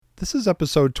This is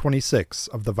episode 26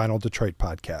 of the Vinyl Detroit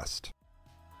podcast.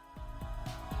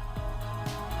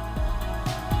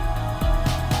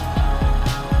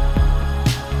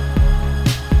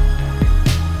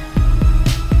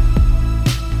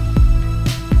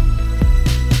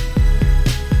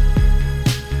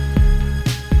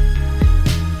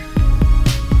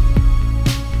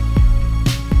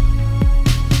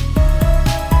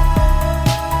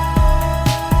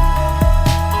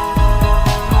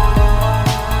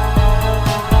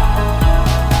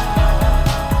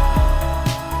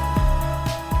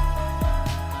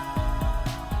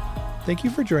 Thank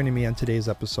you for joining me on today's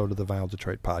episode of the Vinyl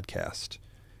Detroit podcast.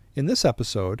 In this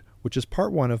episode, which is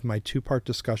part one of my two-part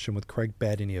discussion with Craig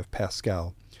Badynee of PAS,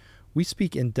 we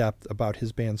speak in depth about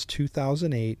his band's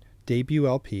 2008 debut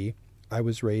LP, I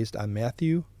Was Raised on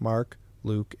Matthew, Mark,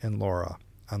 Luke, and Laura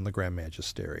on the Grand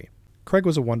Magistery. Craig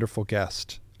was a wonderful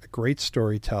guest, a great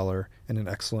storyteller, and an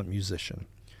excellent musician.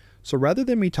 So rather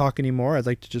than me talk anymore, I'd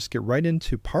like to just get right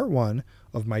into part one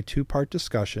of my two-part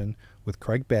discussion with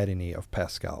Craig Badynee of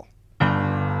PAS.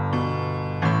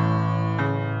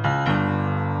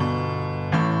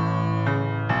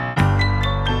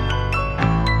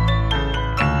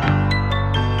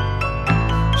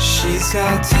 She's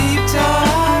got deep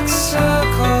dark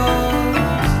circles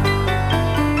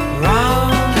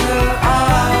round her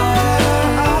eyes,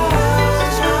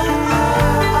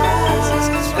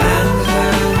 and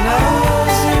her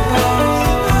nosy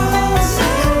bones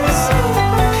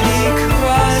peek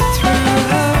right through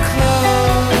the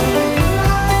clothes.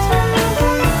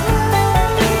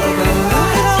 But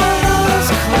look at all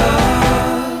those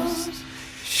clothes.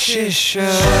 She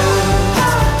shows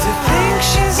to think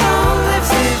she's only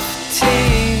 15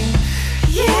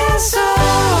 years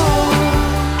old,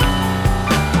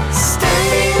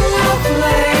 staying up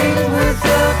late with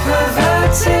the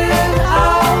perverted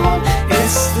owl.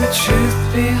 It's the truth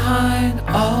behind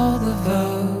all the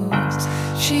votes.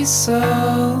 She's so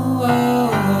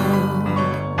old.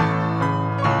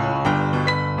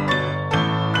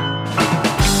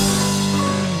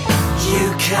 You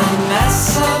can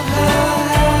mess up her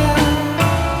hair,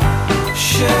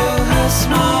 show her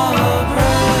small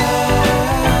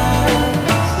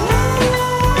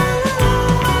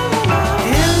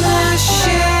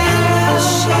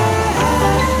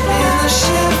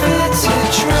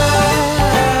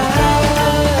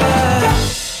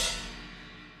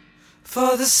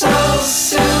for the soul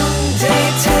soon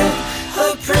dated,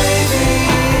 abbreviated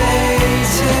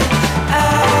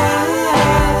ads,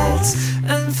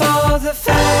 and for the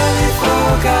fairly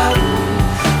forgotten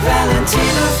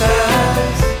Valentina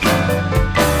Fest.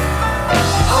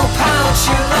 Oh, pound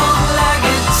your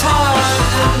long-legged toy,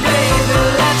 and baby,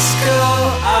 let's go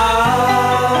out.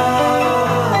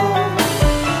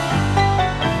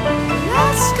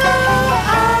 Let's go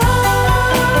out.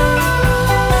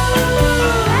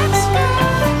 Let's go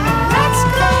out. Let's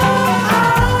go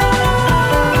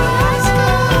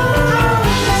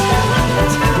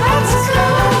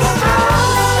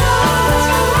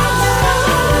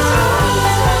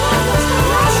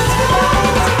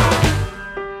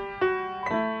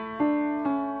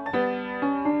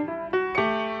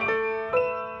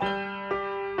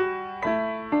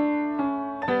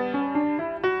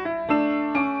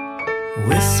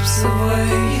wisps of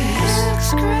waves,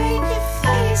 looks great, your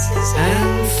face is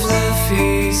and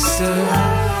fluffy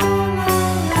stuff,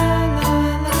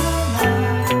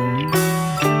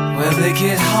 where they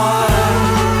get hard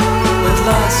with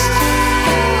lust,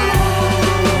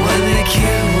 when they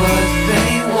kill what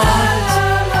they want.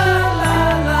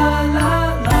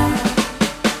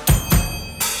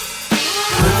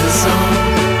 Put this on,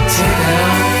 take it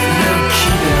off, and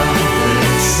keep it on,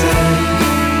 they say.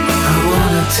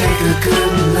 Take a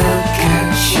good look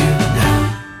at you now.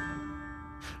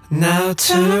 Now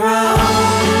turn around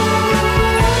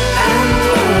and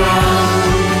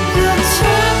around.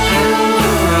 Turn you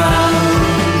around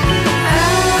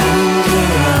and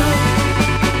around.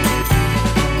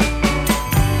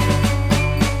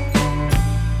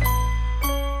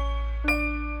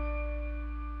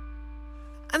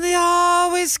 And they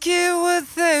always get what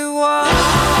they want.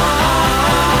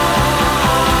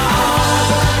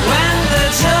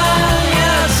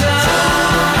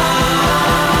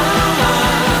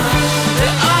 They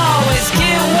always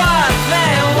get what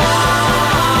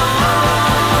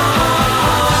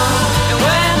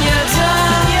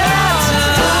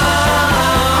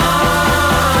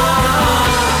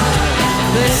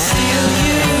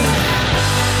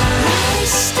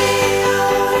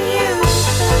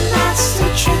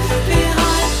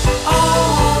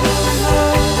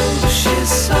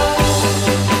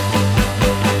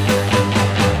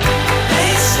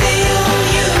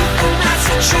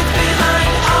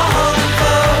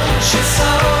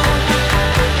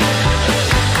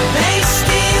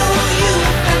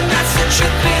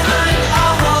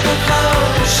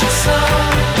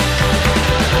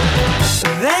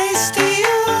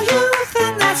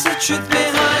truth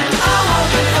behind all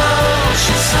the votes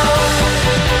she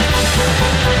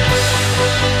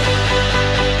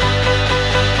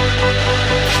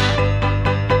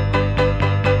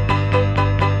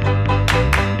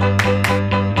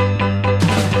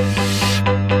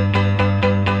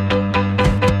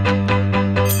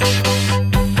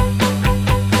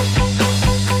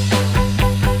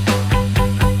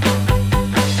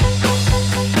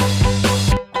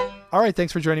All right,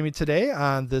 thanks for joining me today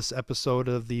on this episode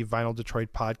of the Vinyl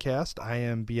Detroit podcast. I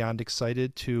am beyond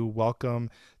excited to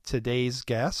welcome today's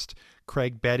guest,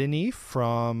 Craig Badynee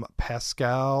from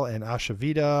Pascal and Ashia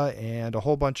Vida and a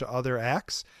whole bunch of other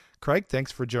acts. Craig,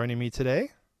 thanks for joining me today.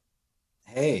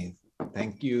 Hey,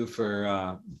 thank you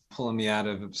for pulling me out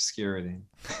of obscurity.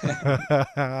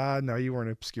 No, you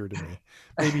weren't obscure to me.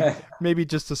 Maybe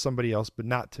just to somebody else, but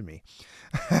not to me.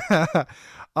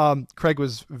 Craig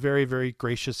was very, very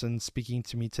gracious in speaking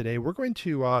to me today. We're going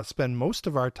to spend most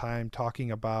of our time talking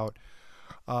about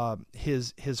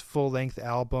his full-length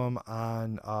album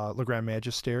on the Grand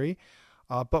Magistery,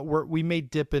 but we may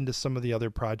dip into some of the other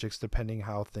projects depending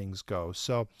how things go.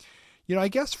 So, I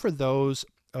guess for those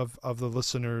of the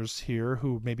listeners here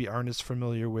who maybe aren't as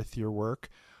familiar with your work,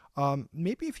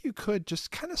 maybe if you could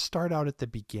just kind of start out at the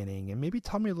beginning and maybe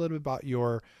tell me a little bit about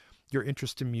your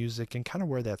interest in music and kind of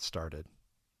where that started.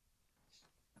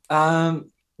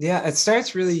 Yeah, it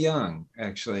starts really young,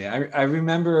 actually. I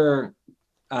remember,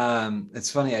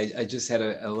 it's funny, I just had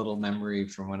a little memory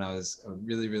from when I was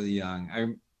really, really young.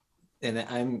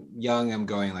 I'm young, I'm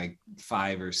going like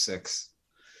 5 or 6.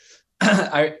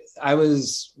 I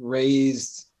was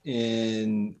raised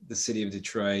in the city of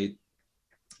Detroit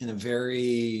in a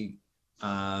very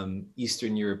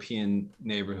Eastern European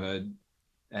neighborhood,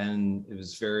 and it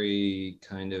was very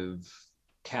kind of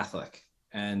Catholic.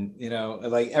 And,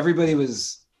 like everybody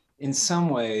was in some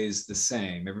ways the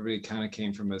same. Everybody kind of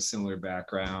came from a similar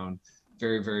background,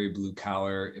 very, very blue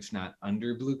collar, if not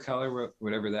under blue collar,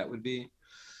 whatever that would be.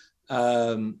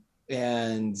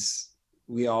 And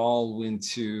we all went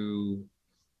to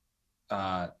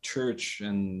church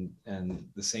and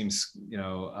the same,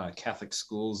 Catholic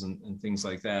schools and things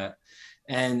like that.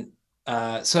 And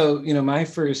so, my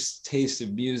first taste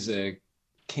of music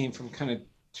came from kind of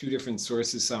 2 different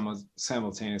sources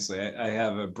simultaneously. I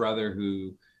have a brother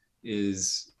who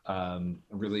is a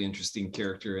really interesting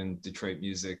character in Detroit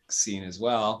music scene as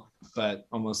well, but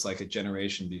almost like a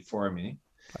generation before me.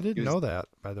 I didn't know that,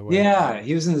 by the way. Yeah,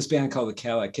 he was in this band called the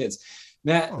Cadillac Kids.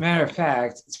 Matter of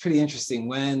fact, it's pretty interesting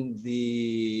when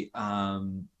the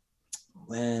Ashia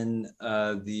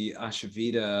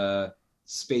Vida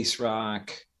space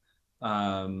rock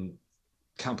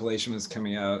compilation was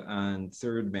coming out on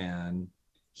Third Man.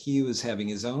 He was having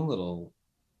his own little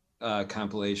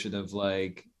compilation of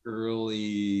like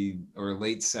early or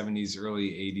late 70s, early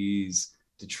 80s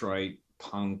Detroit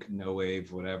punk, no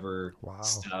wave, whatever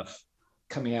stuff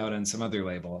coming out on some other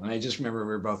label. And I just remember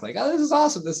we were both like, oh, this is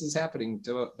awesome. This is happening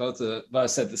to both of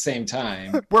us at the same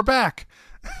time. We're back.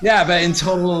 Yeah, but in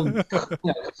total,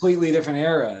 completely different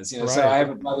eras. Right. So I have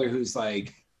a brother who's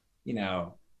like,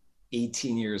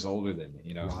 18 years older than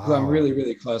me, who I'm really,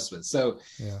 really close with. So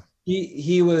yeah.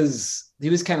 He was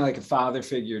kind of like a father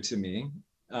figure to me,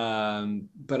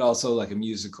 but also like a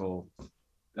musical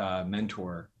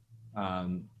mentor.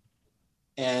 And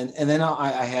then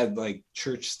I had like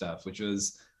church stuff, which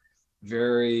was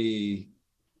very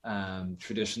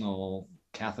traditional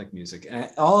Catholic music. And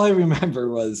all I remember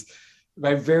was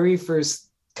my very first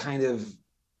kind of,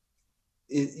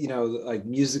 like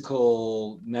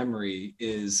musical memory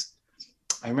is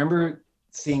I remember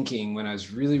thinking when I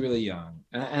was really, really young,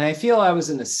 and I feel I was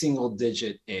in a single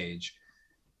digit age,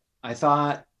 I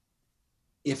thought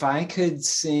if I could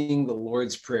sing the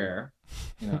Lord's Prayer,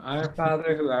 Our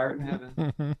Father who art in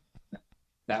heaven,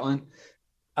 that one,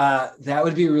 that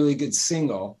would be a really good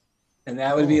single. And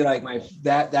that would be like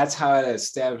that's how I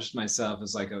established myself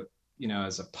as like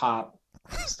as a pop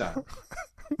star.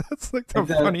 That's like the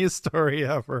funniest story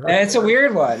ever. And it's a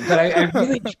weird one, but I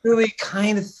really, truly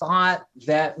kind of thought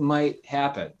that might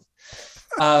happen.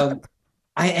 I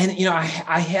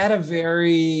had a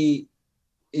very,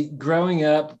 growing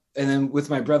up, and then with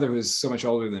my brother who was so much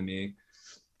older than me,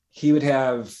 he would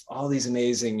have all these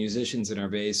amazing musicians in our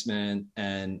basement.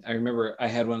 And I remember I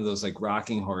had one of those like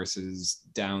rocking horses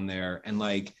down there, and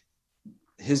like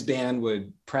his band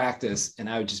would practice and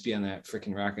I would just be on that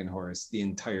freaking rocking horse the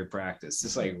entire practice,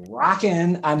 just like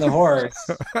rocking on the horse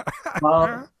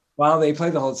while they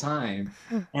played the whole time.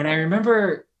 And I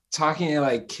remember talking to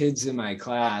like kids in my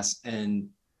class, and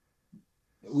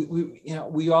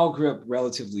we all grew up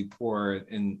relatively poor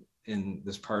in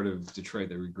this part of Detroit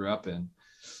that we grew up in.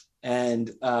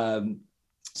 And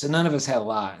so none of us had a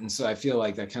lot. And so I feel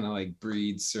like that kind of like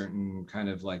breeds certain kind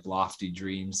of like lofty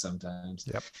dreams sometimes.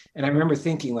 Yep. And I remember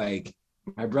thinking like,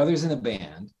 my brother's in a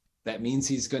band. That means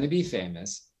he's going to be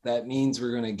famous. That means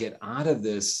we're going to get out of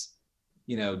this,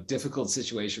 difficult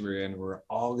situation we're in. We're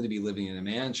all going to be living in a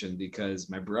mansion because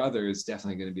my brother is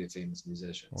definitely going to be a famous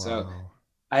musician. Wow. So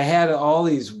I had all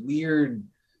these weird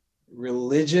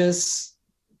religious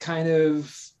kind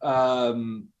of,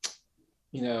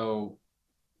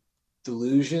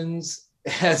 delusions,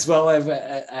 as well as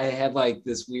I had like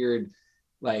this weird,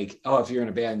 like, oh, if you're in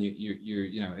a band,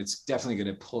 you're it's definitely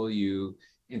going to pull you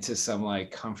into some like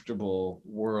comfortable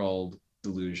world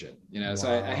delusion, Wow.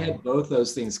 So I had both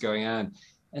those things going on.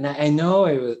 And I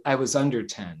know I was under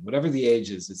 10, whatever the age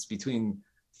is, it's between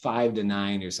 5 to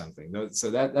 9 or something.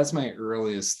 So that's my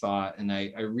earliest thought. And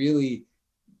I really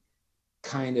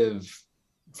kind of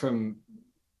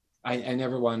I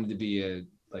never wanted to be an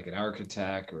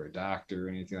architect or a doctor or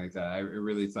anything like that. I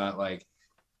really thought like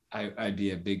I'd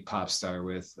be a big pop star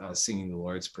with singing the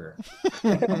Lord's Prayer.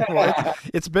 Well,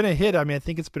 it's been a hit. I mean, I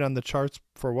think it's been on the charts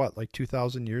for what, like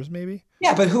 2,000 years maybe?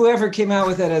 Yeah, but whoever came out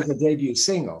with it as a debut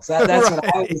single, that's Right.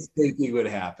 what I was thinking would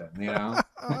happen,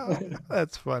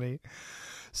 That's funny.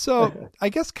 So I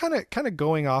guess kind of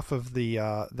going off of the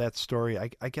that story,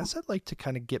 I guess I'd like to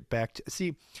kind of get back to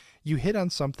see, you hit on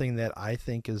something that I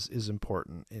think is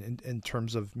important in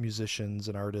terms of musicians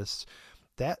and artists.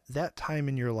 That time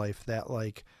in your life, that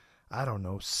like, I don't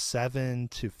know, 7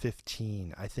 to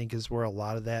 15, I think is where a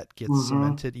lot of that gets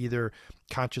cemented, either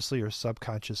consciously or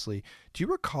subconsciously. Do you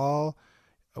recall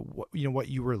what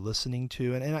you were listening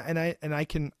to? And I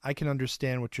can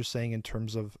understand what you're saying in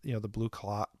terms of, the blue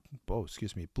collar,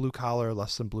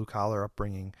 less than blue collar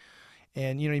upbringing.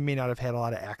 And, you may not have had a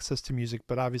lot of access to music,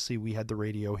 but obviously we had the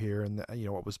radio here and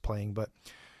what was playing, but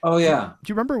oh yeah.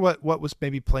 do you remember what was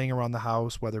maybe playing around the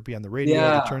house, whether it be on the radio,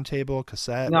 the turntable,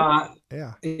 cassette? No,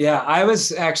 Yeah, I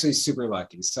was actually super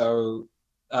lucky. So,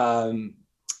 both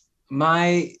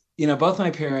my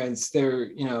parents,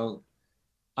 they're,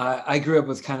 I grew up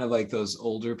with kind of like those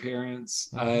older parents.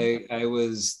 I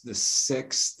was the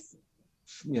sixth,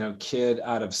 kid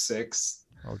out of six.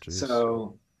 Oh, geez.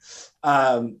 So,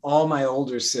 all my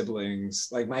older siblings,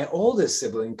 like my oldest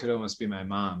sibling could almost be my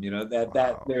mom,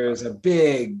 that there's a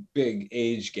big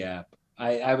age gap.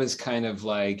 I was kind of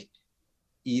like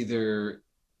either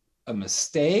a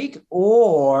mistake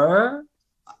or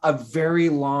a very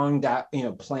long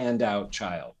planned out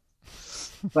child.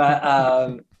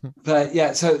 But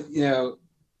yeah, so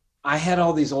I had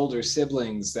all these older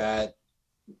siblings that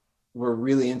were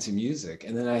really into music,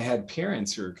 and then I had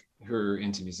parents who were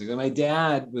into music. And my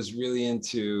dad was really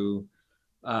into,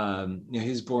 he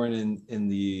was born in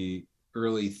the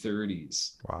early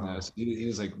 30s. Wow. So he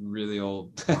was like really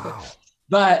old. Wow.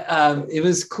 But it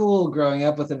was cool growing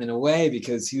up with him in a way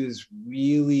because he was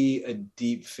really a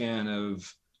deep fan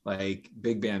of like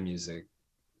big band music.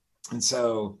 And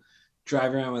so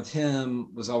driving around with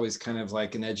him was always kind of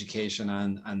like an education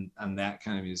on that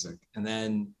kind of music. And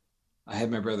then I had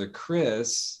my brother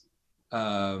Chris,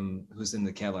 who's in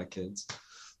the Cadillac Kids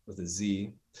with a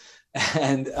Z,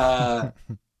 and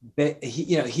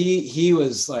he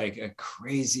was like a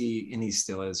crazy, and he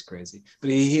still is crazy, but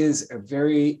he is a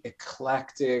very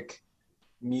eclectic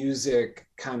music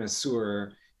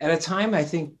connoisseur at a time, I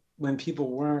think, when people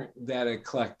weren't that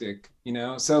eclectic,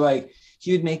 so like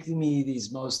he would make me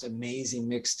these most amazing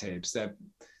mixtapes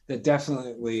that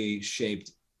definitely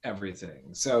shaped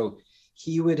everything. So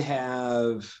he would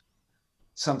have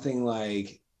something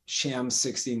like Sham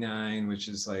 69, which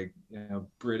is like,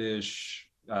 British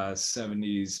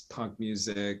 70s punk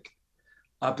music,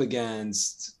 up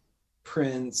against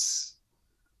Prince,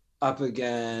 up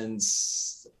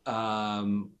against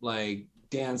like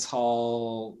dance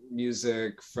hall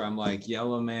music from like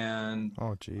Yellow Man,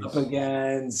 Oh, geez. up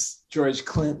against George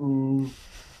Clinton,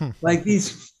 like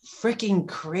these freaking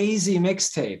crazy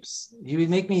mixtapes. He would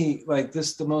make me like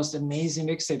the most amazing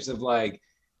mixtapes of like,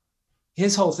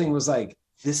 his whole thing was like,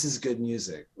 this is good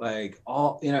music. Like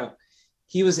all,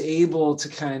 he was able to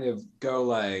kind of go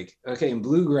like, okay, in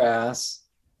bluegrass,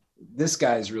 this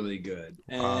guy's really good.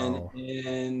 And Wow.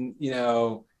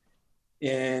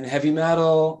 in heavy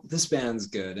metal, this band's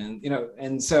good. And,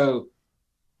 and so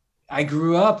I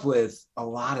grew up with a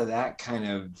lot of that kind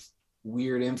of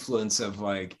weird influence of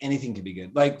like anything can be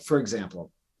good. Like, for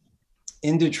example,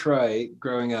 in Detroit,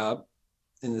 growing up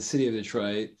in the city of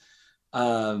Detroit,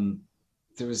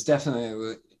 there was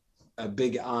definitely a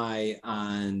big eye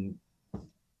on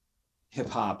hip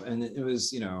hop. And it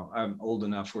was, I'm old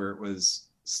enough where it was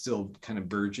still kind of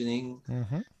burgeoning.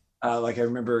 Mm-hmm. Like I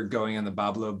remember going on the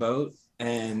Boblo boat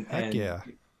Heck and yeah.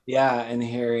 yeah, and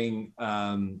hearing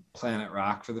Planet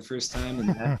Rock for the first time,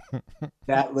 and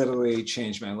that literally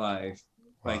changed my life.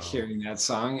 Like Wow. hearing that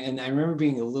song, and I remember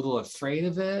being a little afraid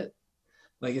of it.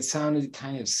 Like it sounded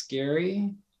kind of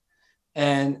scary,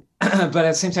 and but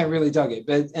at the same time, I really dug it.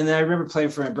 But and then I remember playing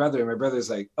for my brother, and my brother's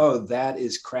like, "Oh, that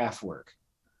is craft work,"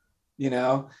 you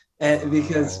know, and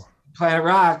because Wow. Planet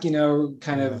Rock,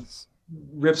 kind of Yes.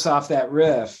 rips off that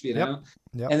riff, Yep.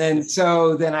 Yep. and then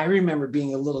so I remember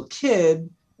being a little kid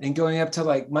and going up to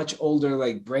like much older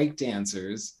like break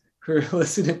dancers who were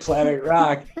listening to Planet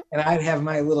Rock, and I'd have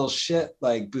my little shit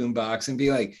like boombox and be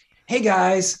like, "Hey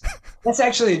guys, that's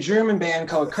actually a German band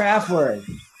called Kraftwerk,"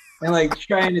 and like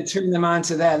trying to turn them on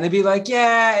to that, and they'd be like,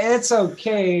 "Yeah, it's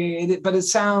okay, but it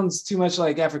sounds too much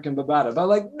like African Bambaataa." But I'm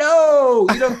like, "No,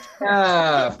 you don't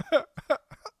have."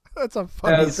 That's a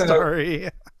funny So story.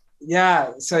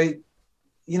 yeah, so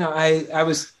I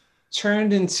was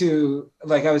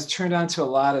I was turned on to a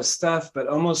lot of stuff, but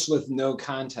almost with no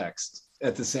context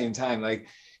at the same time. Like,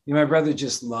 my brother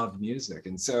just loved music.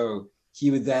 And so he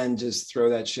would then just throw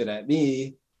that shit at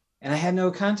me, and I had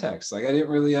no context. Like, I didn't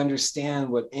really understand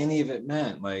what any of it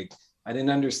meant. Like, I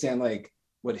didn't understand like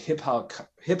what hip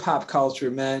hop culture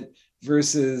meant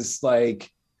versus like,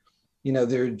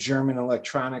 their German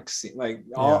electronics, like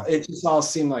Yeah. it just all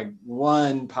seemed like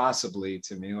one possibly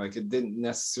to me. Like it didn't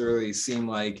necessarily seem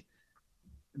like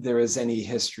there was any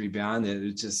history beyond it.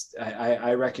 It just,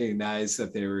 I recognized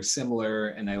that they were similar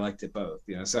and I liked it both,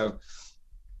 So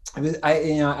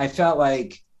I felt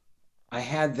like I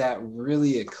had that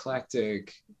really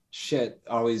eclectic shit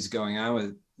always going on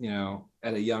with,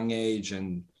 at a young age.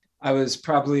 And I was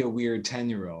probably a weird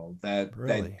 10-year-old that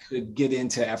Really? could get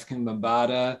into African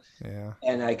Bambaataa, Yeah.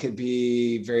 and I could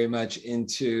be very much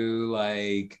into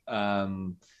like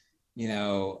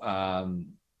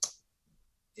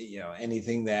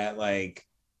anything that like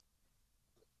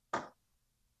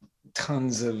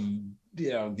tons of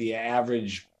the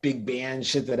average big band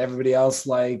shit that everybody else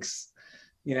likes,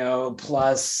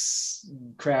 plus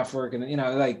craft work,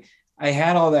 and like I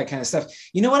had all that kind of stuff.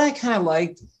 You know what I kind of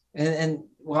liked, and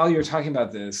while you're talking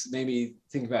about this, made me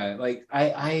think about it. Like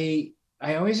I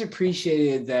always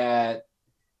appreciated that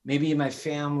maybe in my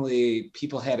family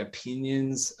people had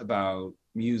opinions about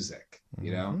music,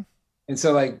 and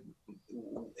so like,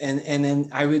 and then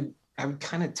I would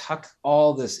kind of tuck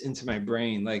all this into my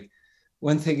brain. Like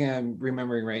one thing I'm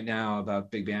remembering right now about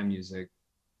big band music,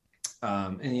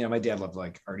 and my dad loved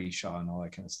like Artie Shaw and all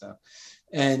that kind of stuff,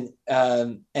 and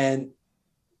I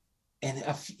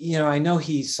know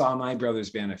he saw my brother's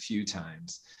band a few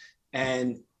times,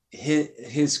 and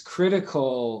his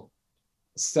critical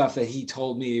stuff that he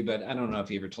told me, but I don't know if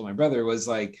he ever told my brother, was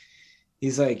like,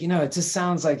 he's like, it just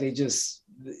sounds like they just,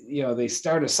 they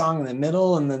start a song in the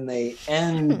middle and then they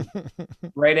end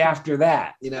right after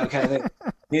that, kind of thing.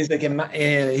 He's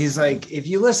like, if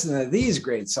you listen to these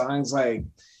great songs, like,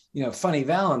 Funny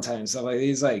Valentine, stuff like,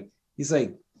 he's like,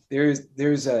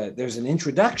 there's an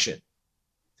introduction.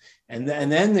 And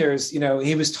then there's,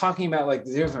 he was talking about like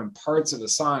the different parts of the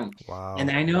song. Wow.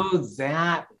 And I know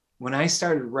that when I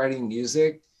started writing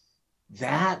music,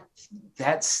 that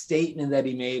statement that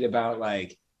he made about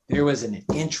like, there was an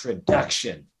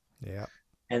introduction. Yeah.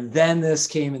 And then this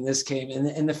came and this came.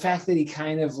 And the fact that he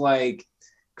kind of like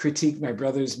critiqued my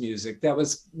brother's music, that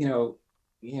was,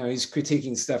 he's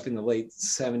critiquing stuff in the late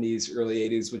 70s, early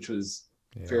 80s, which was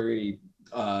very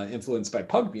influenced by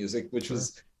punk music, which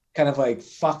was kind of like,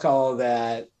 fuck all of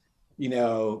that,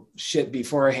 shit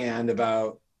beforehand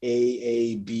about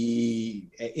A, B,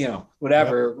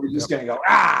 whatever. Yep. We're just going to go,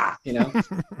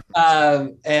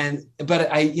 but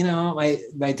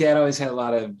my dad always had a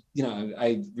lot of,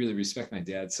 I really respect my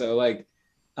dad. So like,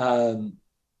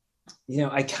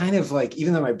 I kind of like,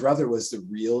 even though my brother was the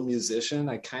real musician,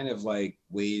 I kind of like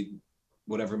weighed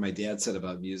whatever my dad said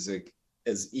about music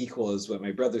as equal as what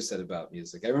my brother said about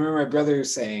music. I remember my brother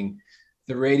saying,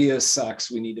 "The radio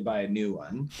sucks, we need to buy a new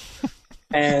one."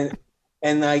 and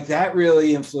like that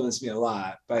really influenced me a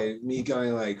lot, by me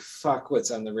going like, fuck what's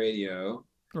on the radio.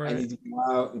 Right. I need to go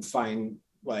out and find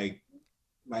like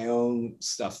my own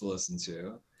stuff to listen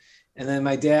to. And then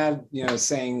my dad,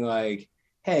 saying like,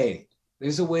 hey,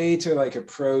 there's a way to like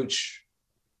approach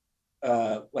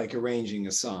like arranging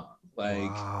a song.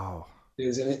 Like, wow.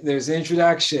 There's an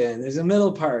introduction, there's a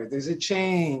middle part, there's a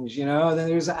change, then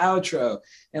there's an outro.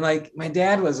 And like, my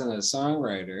dad wasn't a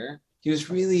songwriter. He was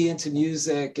really into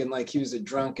music, and like, he was a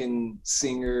drunken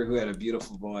singer who had a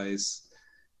beautiful voice.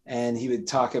 And he would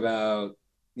talk about,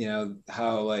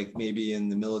 how like maybe in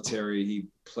the military he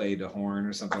played a horn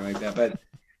or something like that. But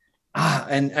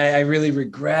And I really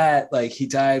regret, like, he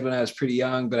died when I was pretty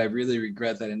young, but I really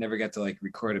regret that I never got to like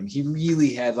record him. He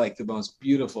really had like the most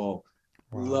beautiful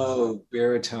Wow. low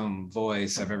baritone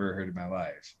voice I've ever heard in my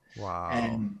life.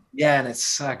 Wow. And yeah, and it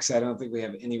sucks. I don't think we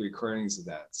have any recordings of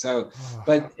that. So, Oh,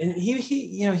 but and he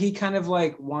you know, he kind of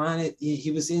like wanted,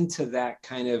 he was into that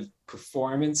kind of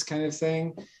performance kind of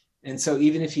thing. And so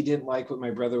even if he didn't like what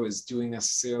my brother was doing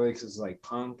necessarily, because it was like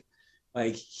punk,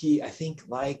 like he, I think,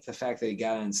 liked the fact that he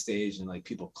got on stage and like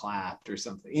people clapped or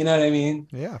something. You know what I mean?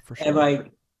 yeah, for And sure.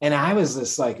 like, and I was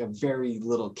this like a very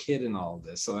little kid in all of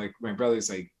this. So like my brother's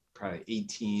like probably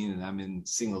 18 and I'm in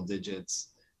single digits.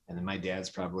 And then my dad's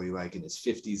probably like in his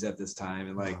 50s at this time.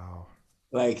 And Wow.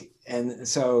 and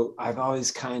so I've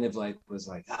always kind of like was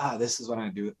like, this is what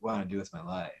I want to do with my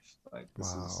life. Like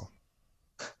Wow.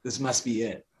 this must be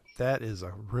it. That is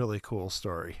a really cool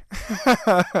story.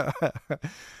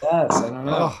 Yes, I don't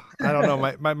know. Oh, I don't know.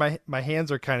 My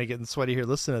hands are kind of getting sweaty here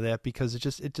listening to that because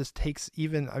it just takes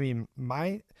even, I mean,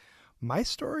 my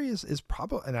story is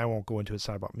probably, and I won't go into it, it's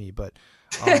not about me, but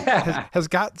has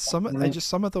got some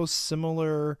of those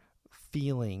similar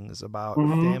feelings about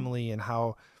Mhm. family and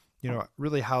how,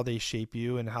 really how they shape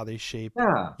you and how they shape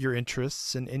Yeah. your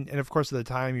interests. And of course, at the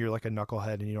time you're like a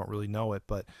knucklehead and you don't really know it,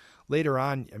 but later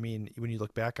on, I mean, when you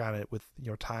look back on it with,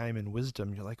 time and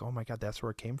wisdom, you're like, oh my God, that's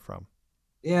where it came from.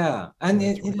 Yeah. And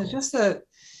That's really cool. just that,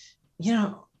 you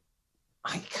know,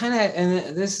 I kind of,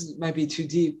 and this might be too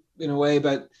deep in a way,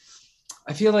 but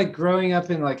I feel like growing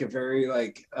up in like a very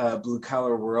like blue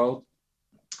collar world,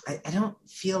 I don't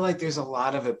feel like there's a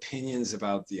lot of opinions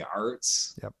about the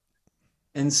arts. Yep.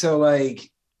 And so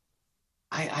like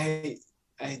I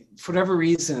for whatever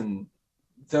reason,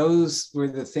 those were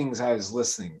the things I was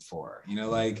listening for,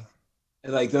 Yeah.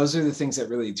 like those are the things that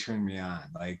really turned me on.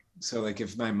 Like, so like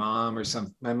if my mom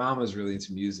was really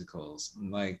into musicals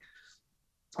and like,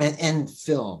 and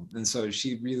film. And so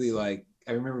she really like,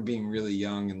 I remember being really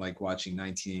young and like watching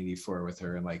 1984 with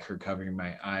her and like her covering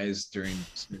my eyes during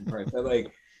certain parts. But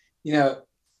like, you know,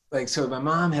 like, so my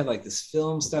mom had like this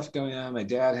film stuff going on. My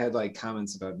dad had like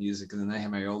comments about music. And then I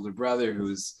had my older brother who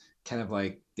was kind of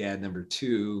like dad number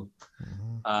two,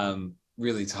 Hmm.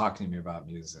 really talking to me about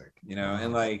music,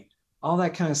 and Wow. like all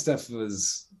that kind of stuff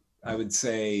was, I would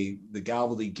say, the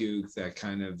gobbledygook that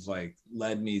kind of like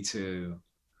led me to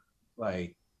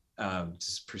like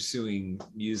just pursuing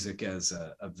music as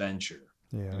a venture,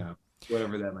 you Yeah. know,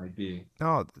 whatever that might be.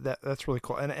 No, that's really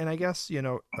cool. And I guess,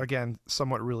 again,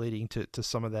 somewhat relating to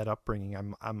some of that upbringing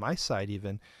on my side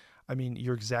even. I mean,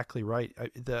 you're exactly right.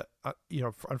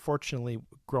 Unfortunately,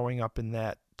 growing up in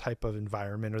that type of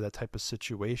environment or that type of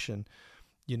situation,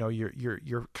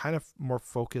 you're kind of more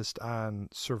focused on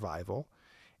survival.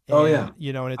 Oh yeah, And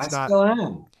and I it's not. still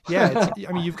am. Yeah, it's,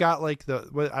 I mean, you've got like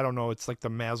I don't know, it's like the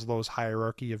Maslow's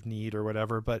hierarchy of need or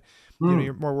whatever, but you're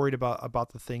Hmm. more worried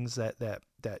about the things that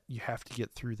you have to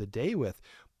get through the day with.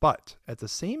 But at the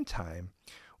same time,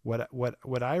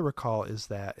 what I recall is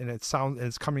that, and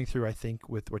it's coming through, I think,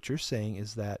 with what you're saying,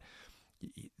 is that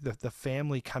the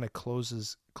family kind of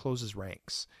closes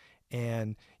ranks.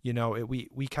 And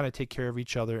we kind of take care of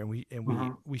each other, and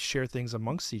Mhm. we share things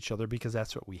amongst each other because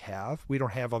that's what we have. We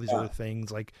don't have all these other Yeah. things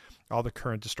like all the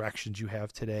current distractions you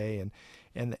have today.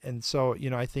 And so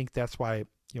I think that's why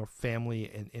family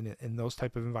in those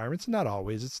type of environments, it's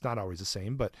not always the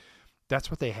same, but that's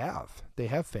what they have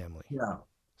family. Yeah.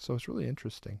 So it's really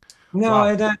interesting. No, Wow.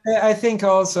 and I think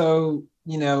also,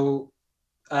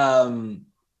 um,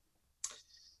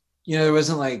 there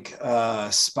wasn't like a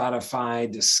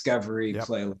Spotify discovery Yep.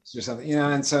 playlist or something,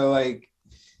 and so like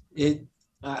it,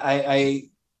 I,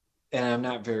 and I'm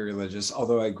not very religious,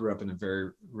 although I grew up in a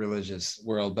very religious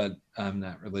world, but I'm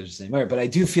not religious anymore. But I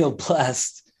do feel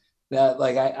blessed that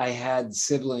like I had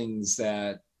siblings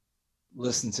that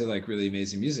listened to like really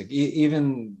amazing music,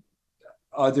 even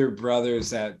other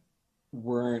brothers that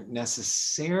weren't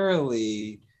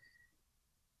necessarily,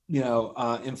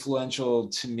 influential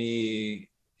to me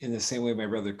in the same way my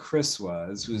brother Chris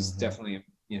was, who's Hmm. definitely,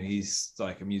 he's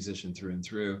like a musician through and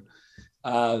through.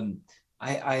 Um,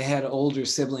 I had older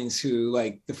siblings who,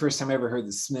 like, the first time I ever heard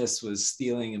the Smiths was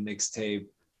stealing a mixtape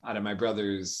out of my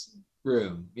brother's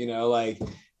room, like,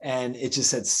 and it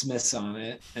just said Smiths on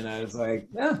it. And I was like,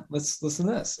 yeah, let's listen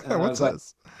to this. And I What's was like,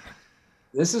 this?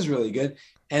 this is really good.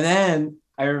 And then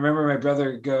I remember my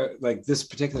brother like this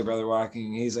particular brother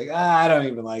walking. He's like, I don't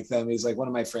even like them. He's like, one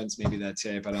of my friends made me that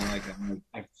tape. I don't like them.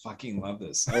 Like, I fucking love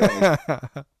this. All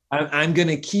right, I'm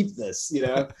gonna keep this.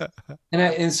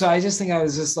 And so I just think I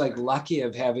was just like lucky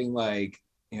of having like,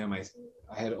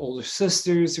 I had older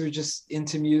sisters who were just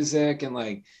into music, and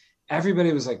like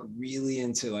everybody was like really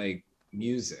into like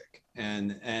music.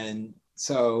 And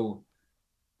so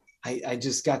I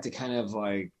just got to kind of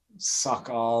like suck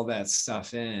all that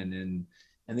stuff in,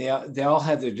 and they all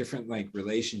had their different like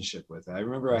relationship with it. I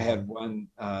remember I have one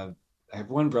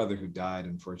brother who died,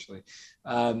 unfortunately,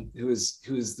 who was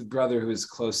the brother who was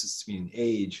closest to me in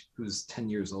age, who was 10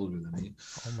 years older than me.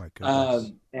 Oh my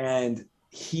goodness. And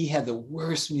he had the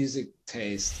worst music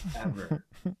taste ever,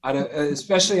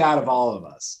 especially out of all of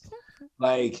us.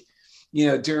 Like,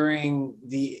 during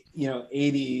the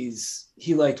 80s,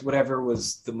 he liked whatever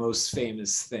was the most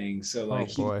famous thing. So like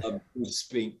he loved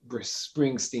Bruce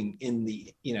Springsteen in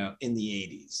the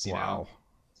 80s. Wow.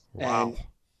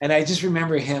 And I just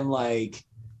remember him like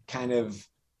kind of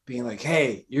being like,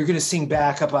 hey, you're gonna sing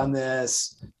backup on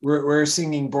this. We're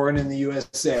singing Born in the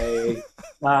USA.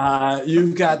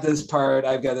 You've got this part,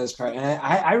 I've got this part. And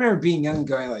I remember being young and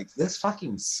going like, this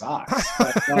fucking sucks.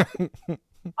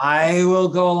 I will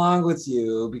go along with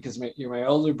you because you're my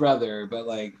older brother, but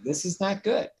like this is not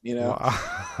good,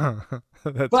 Wow.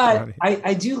 That's but funny.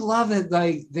 I do love it.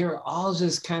 Like they're all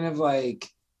just kind of like,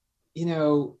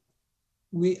 I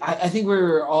think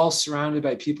we're all surrounded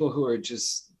by people who are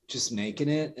just making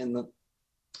it. And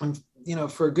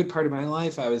for a good part of my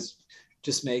life, I was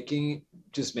just making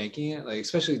it, like,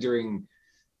 especially during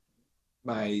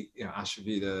my Ashia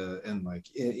Vida and like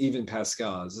even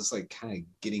Pascal, I was just like kind of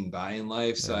getting by in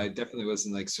life. So I definitely was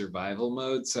in like survival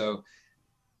mode. So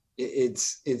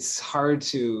it's hard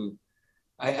to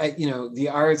the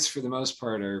arts for the most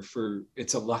part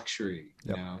it's a luxury,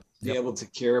 to be able to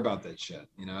care about that shit.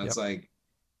 It's like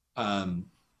and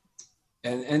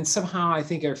somehow I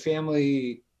think our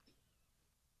family,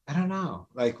 I don't know,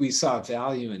 like we saw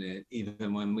value in it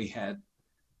even when we had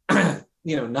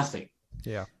nothing.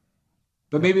 Yeah.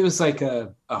 But maybe it was like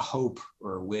a hope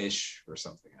or a wish or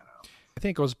something. I don't know. I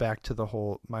think it goes back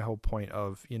to my whole point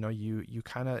of, you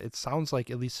kind of, it sounds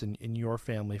like, at least in your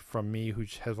family, from me, who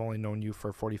has only known you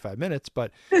for 45 minutes,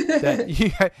 but that,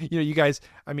 you guys,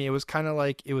 I mean, it was kind of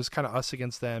us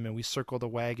against them, and we circled the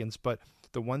wagons. But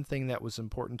the one thing that was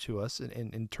important to us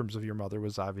in terms of your mother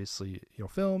was obviously,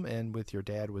 film, and with your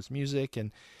dad was music.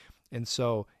 And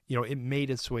so, it made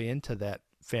its way into that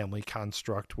family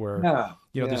construct where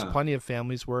there's plenty of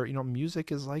families where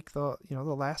music is like the the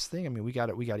last thing. I mean, we got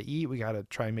to eat, we got to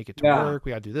try and make it to work,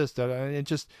 we got to do this, and it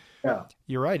just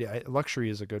you're right, luxury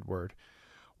is a good word.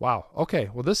 Wow. Okay,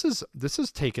 well, this is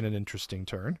taking an interesting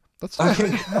turn. Let's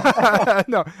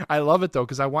no, I love it though,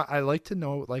 because I like to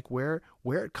know like where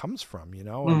it comes from, and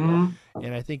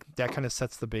I think that kind of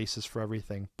sets the basis for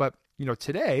everything. But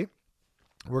today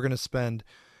we're going to spend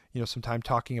some time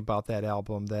talking about that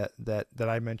album that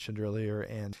I mentioned earlier.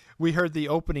 And we heard the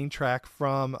opening track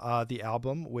from the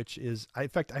album, which is, in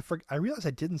fact, I realized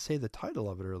I didn't say the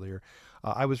title of it earlier.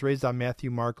 I Was Raised on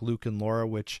Matthew, Mark, Luke, and Laura,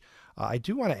 which I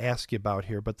do want to ask you about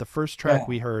here. But the first track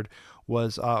we heard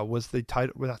was the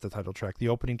title, well, not the title track, the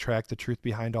opening track, The Truth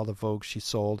Behind All the Vogue She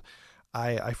Sold.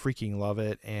 I freaking love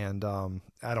it. And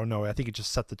I don't know, I think it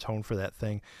just set the tone for that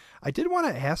thing. I did want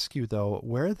to ask you though,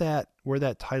 where that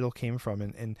title came from.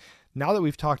 And now that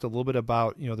we've talked a little bit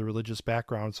about, the religious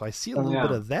background, so I see a little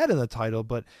bit of that in the title,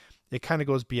 but it kind of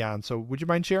goes beyond. So would you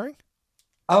mind sharing?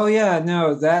 Oh yeah,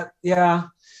 no, that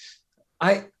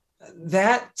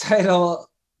title,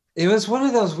 it was one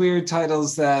of those weird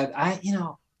titles that I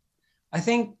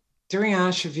think during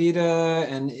Ashia Vida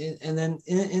and then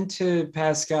into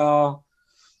Pascal,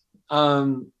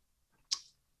 I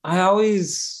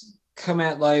always come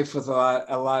at life with a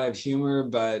lot of humor,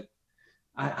 but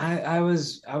I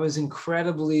was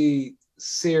incredibly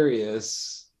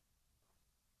serious.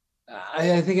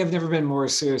 I think I've never been more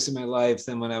serious in my life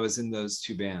than when I was in those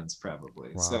two bands,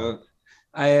 probably. Wow. So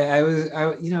I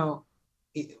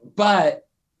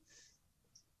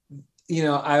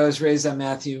was raised on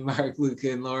Matthew, Mark, Luke,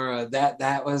 and Laura.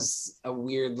 That was a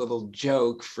weird little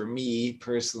joke for me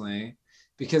personally,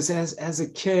 because as a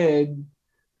kid,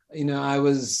 I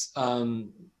was, I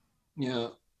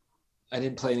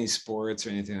didn't play any sports or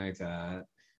anything like that.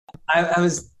 I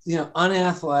was,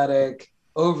 unathletic,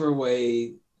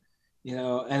 overweight,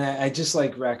 and I just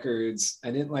like records.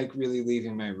 I didn't like really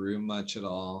leaving my room much at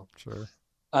all. Sure.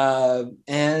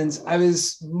 And I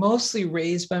was mostly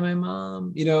raised by my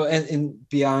mom, and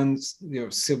beyond,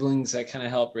 siblings that kind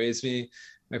of helped raise me.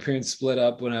 My parents split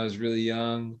up when I was really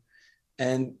young.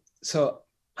 And so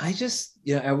I just,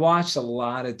 I watched a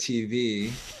lot of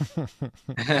TV.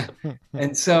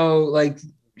 And so like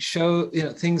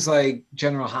things like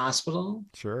General Hospital,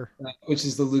 sure, which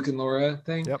is the Luke and Laura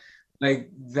thing. Yep. Like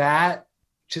that,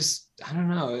 just, I don't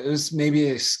know, it was maybe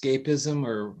escapism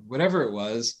or whatever it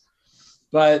was.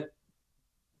 But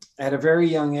at a very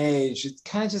young age, it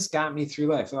kind of just got me through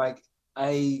life. Like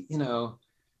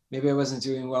maybe I wasn't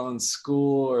doing well in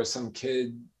school, or some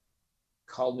kid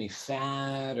called me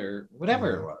fat, or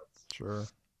whatever it was. Sure.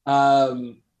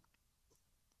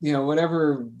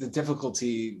 Whatever the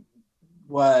difficulty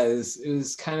was, it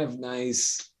was kind of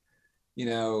nice,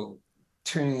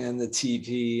 turning on the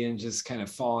TV and just kind of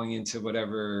falling into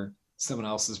whatever someone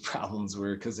else's problems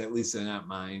were, because at least they're not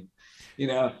mine,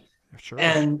 Sure.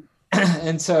 And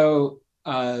so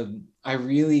I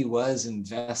really was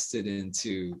invested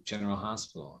into General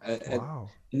Hospital. Wow.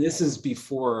 And this is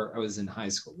before I was in high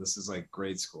school. This is like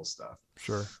grade school stuff.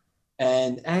 Sure.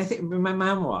 And I think my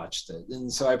mom watched it.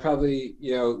 And so I probably,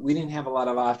 we didn't have a lot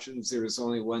of options. There was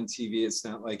only one TV. It's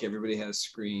not like everybody had a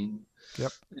screen.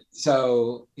 Yep.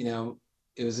 So,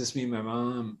 it was just me and my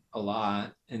mom a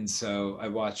lot. And so I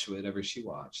watched whatever she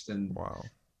watched. And wow.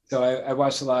 So I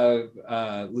watched a lot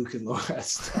of Luke and Laura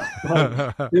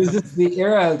stuff. It was just the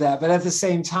era of that. But at the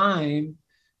same time,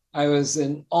 I was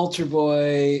an altar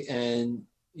boy, and,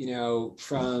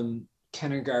 from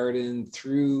kindergarten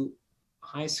through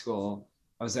high school,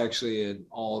 I was actually an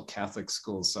all Catholic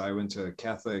school. So I went to a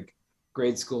Catholic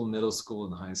grade school, middle school,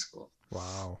 and high school.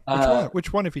 Wow.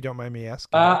 Which one, if you don't mind me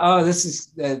asking? This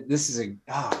is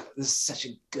such a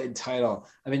good title.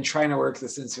 I've been trying to work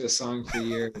this into a song for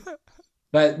years.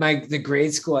 But the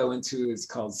grade school I went to is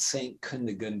called Saint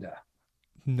Cunegunda.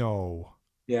 No.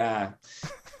 Yeah.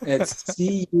 It's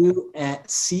Cunegunda,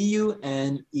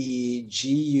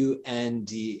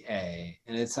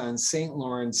 and it's on St.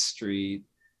 Lawrence Street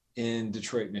in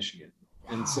Detroit, Michigan.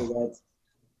 Wow. And so that's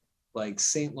like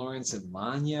St. Lawrence and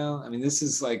Lanyo. I mean, this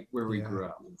is like where we grew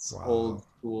up. It's old,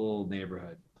 cool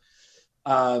neighborhood.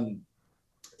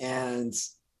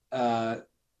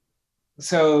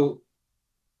 So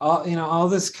all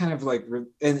this kind of like,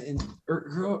 and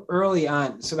early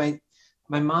on. So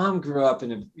my mom grew up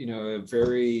in a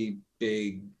very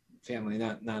big family,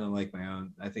 not unlike my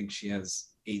own. I think she has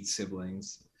 8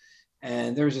 siblings,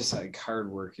 and they were just like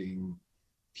hardworking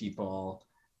people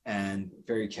and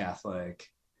very Catholic,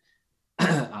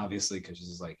 obviously, because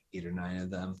there's like 8 or 9 of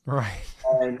them. Right.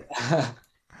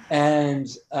 And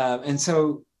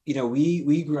so,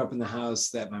 we grew up in the house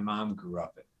that my mom grew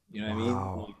up in. You know what I mean?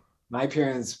 Like, my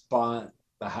parents bought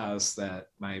the house that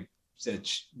my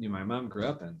mom grew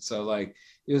up in. So like,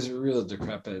 it was a real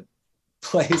decrepit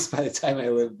place by the time I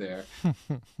lived there.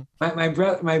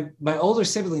 My older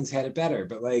siblings had it better,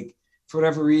 but like, for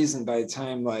whatever reason, by the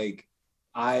time like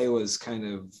I was kind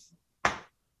of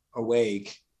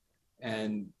awake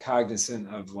and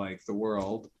cognizant of like the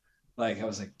world, like I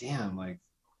was like, damn, like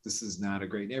this is not a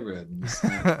great neighborhood.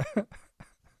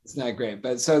 It's not great.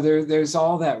 But so there's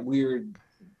all that weird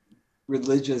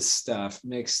religious stuff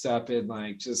mixed up in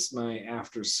like just my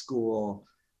after school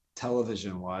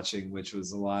television watching, which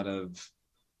was a lot of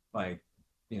like,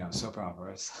 soap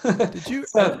operas.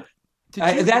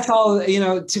 That's all,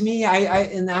 to me,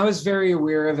 I was very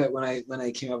aware of it when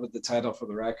I came up with the title for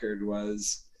the record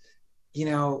was,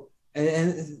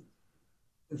 and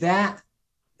that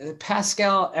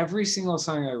Pascal, every single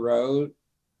song I wrote,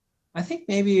 I think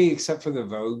maybe except for the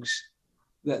Vogue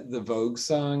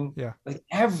song, like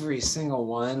every single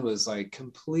one was like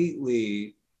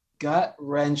completely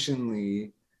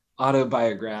gut-wrenchingly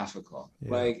autobiographical.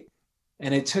 Like,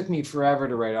 and it took me forever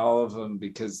to write all of them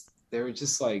because they were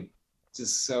just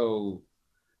so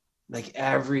like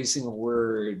every single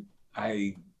word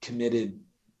I committed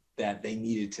that they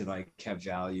needed to like have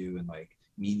value and like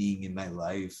meaning in my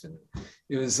life. And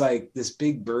it was like this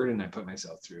big burden I put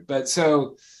myself through. But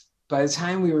so by the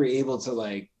time we were able to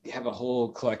like have a whole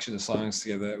collection of songs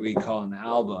together that we call an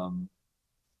album,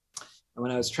 and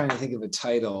when I was trying to think of a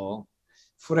title,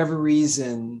 for whatever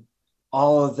reason,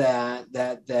 all of that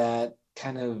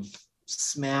kind of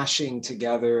smashing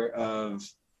together of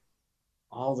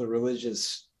all the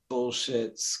religious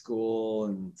bullshit school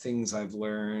and things I've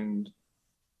learned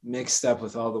mixed up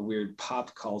with all the weird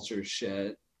pop culture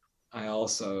shit I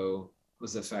also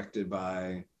was affected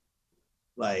by,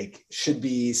 like, should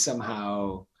be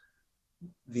somehow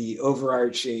the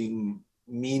overarching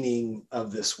meaning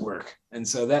of this work. And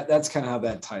so that's kind of how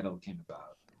that title came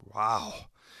about. Wow.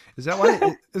 Is that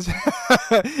why is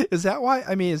that why,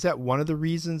 I mean, is that one of the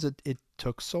reasons it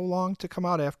took so long to come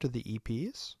out after the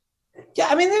EPs? Yeah,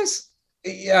 I mean, there's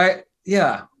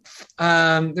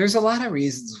a lot of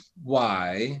reasons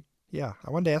why. Yeah,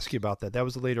 I wanted to ask you about that. That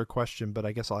was a later question, but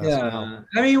I guess I'll ask it now.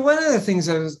 I mean, one of the things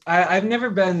I've never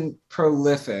been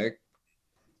prolific.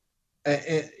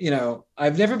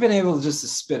 I've never been able just to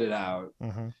spit it out.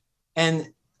 Mm-hmm.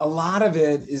 And a lot of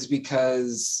it is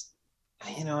because,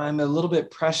 I'm a little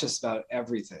bit precious about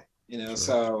everything, sure.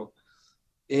 So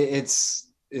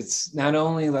it's, it's not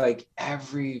only like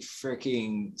every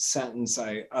freaking sentence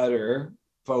I utter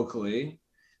vocally,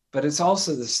 but it's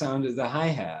also the sound of the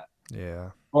hi-hat. Yeah.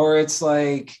 Or it's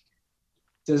like,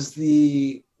 does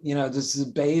the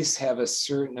bass have a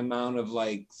certain amount of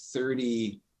like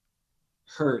 30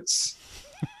 hertz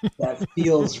that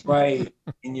feels right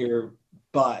in your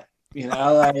butt,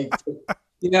 like,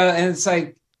 and it's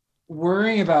like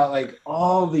worrying about like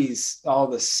all the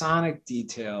sonic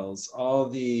details, all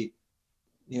the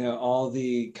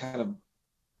kind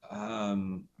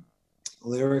of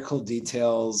lyrical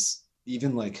details,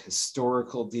 even like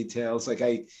historical details. Like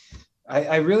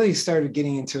I really started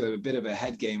getting into a bit of a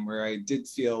head game where I did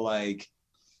feel like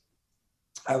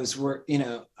I was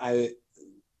I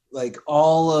like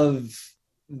all of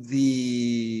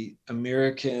the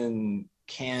American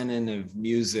canon of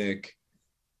music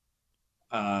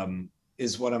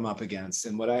is what I'm up against,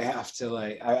 and what I have to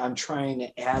I'm trying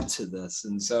to add to this.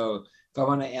 And so if I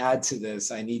want to add to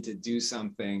this, I need to do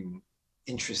something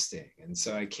interesting. And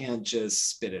so I can't just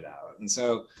spit it out. And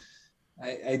so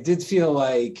I did feel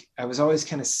like I was always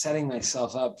kind of setting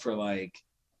myself up for like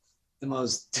the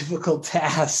most difficult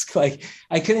task. Like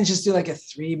I couldn't just do like a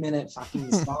 3-minute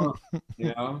fucking song,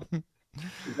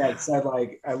 that said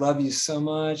like, I love you so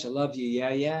much. I love you. Yeah.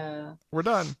 Yeah. We're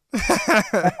done.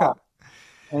 Yeah.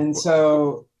 And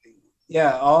so,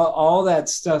 yeah, all that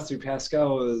stuff through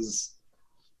Pascal was,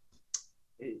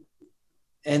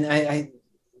 and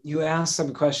you asked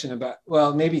some question about,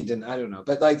 well, maybe you didn't, I don't know.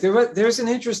 But like there's an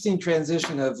interesting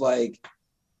transition of like,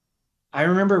 I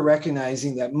remember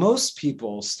recognizing that most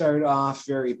people start off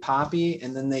very poppy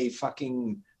and then they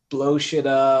fucking blow shit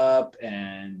up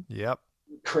and yep,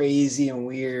 crazy and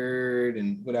weird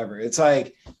and whatever. It's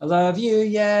like, I love you,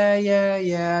 yeah, yeah,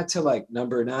 yeah, to like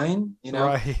number 9,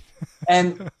 Right.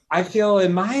 And I feel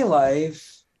in my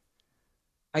life,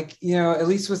 at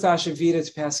least with Ashia Vida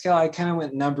to Pascal, I kind of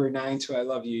went number 9 to I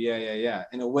love you, yeah, yeah, yeah,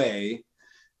 in a way.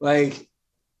 Like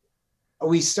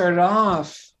we started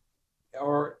off,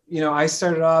 or I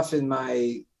started off in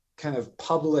my kind of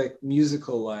public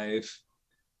musical life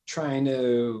trying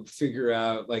to figure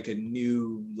out like a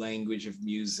new language of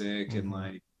music, and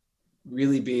like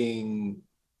really being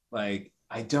like,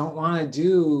 I don't want to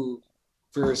do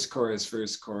verse chorus,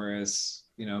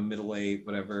 middle 8,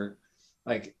 whatever.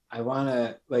 Like I want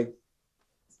to, like,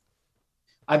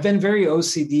 I've been very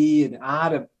OCD and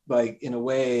odd, like in a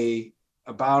way,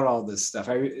 about all this stuff.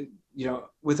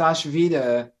 With Ashia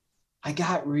Vida, I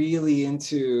got really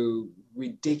into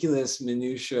ridiculous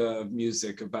minutia of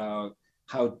music about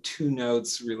how 2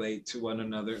 notes relate to one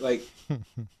another. Like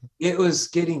it was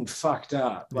getting fucked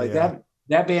up. Like that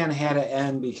band had to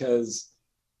end because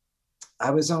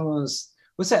I was almost,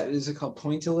 what's that? Is it called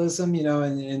pointillism?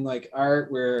 In like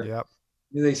art where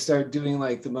they start doing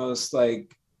like the most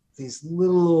like these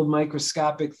little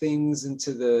microscopic things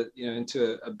into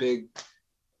a big,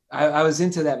 I was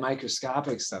into that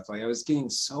microscopic stuff. Like I was getting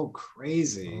so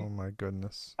crazy. Oh my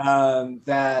goodness.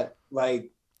 That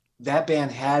like that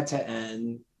band had to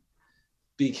end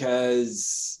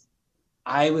because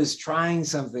I was trying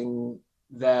something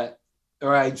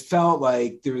or I felt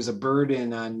like there was a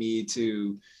burden on me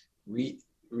to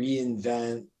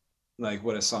reinvent like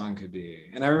what a song could be.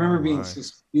 And I remember being so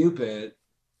stupid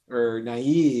or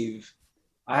naive.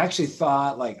 I actually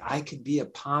thought like I could be a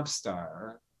pop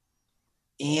star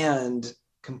and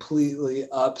completely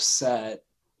upset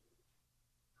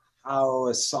how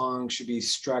a song should be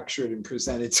structured and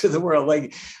presented to the world.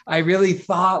 Like I really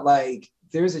thought like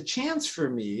there's a chance for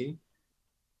me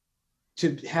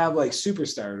to have like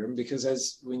superstardom,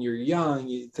 because when you're young,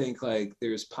 you think like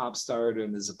there's pop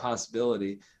stardom as a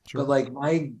possibility. Sure. But like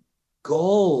my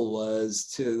goal was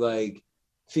to like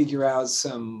figure out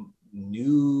some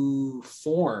new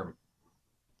form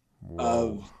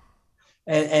of,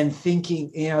 and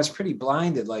thinking, I was pretty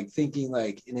blinded, like thinking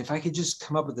like, and if I could just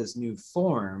come up with this new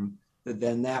form,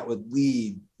 then that would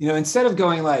lead, instead of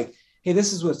going like, hey,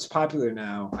 this is what's popular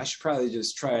now, I should probably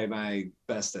just try my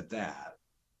best at that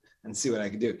and see what I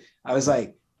could do. I was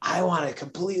like, I want to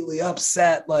completely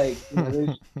upset, like,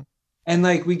 and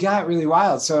like we got really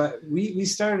wild. So we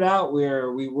started out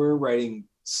where we were writing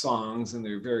songs and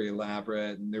they're very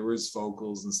elaborate and there was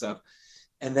vocals and stuff.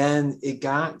 And then it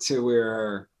got to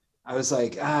where I was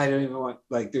like, I don't even want,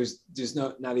 like, there's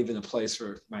not even a place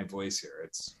for my voice here.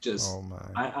 It's just,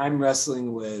 I'm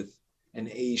wrestling with an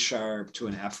A sharp to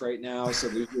an F right now. So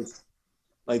there's just,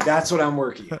 like, that's what I'm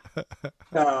working at.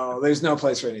 No, there's no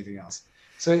place for anything else.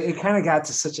 So it kind of got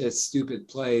to such a stupid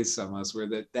place almost where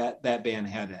that band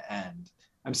had to end.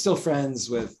 I'm still friends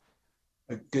with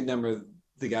a good number of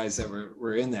the guys that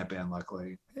were in that band,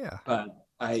 luckily. Yeah. But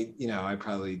I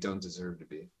probably don't deserve to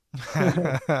be.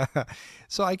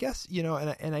 So I guess,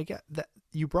 and I get that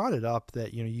you brought it up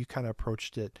that, you kind of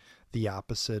approached it the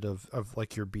opposite of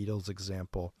like your Beatles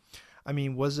example. I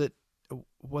mean, was it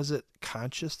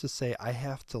conscious to say, I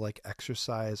have to like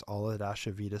exercise all of that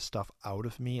Ashia Vida stuff out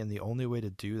of me, and the only way to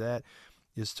do that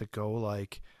is to go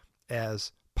like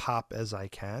as pop as I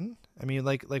can? I mean,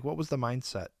 like what was the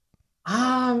mindset?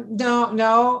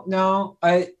 No.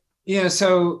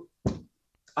 So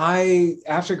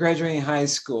after graduating high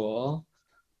school,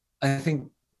 I think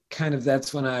kind of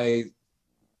that's when a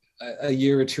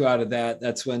year or two out of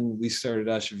that's when we started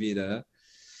Ashia Vida.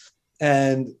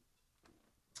 And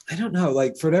I don't know,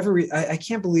 like for whatever reason, I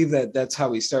can't believe that's how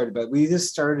we started, but we just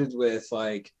started with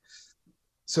like,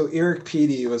 so Eric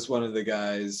Peaty was one of the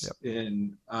guys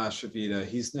in Ashia Vida.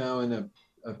 He's now in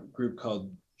a group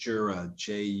called Jura,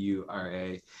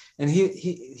 Jura. And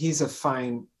he's a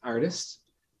fine artist,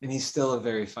 and he's still a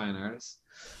very fine artist.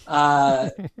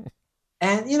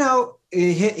 And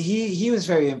he was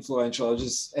very influential,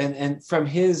 and from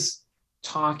his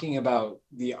talking about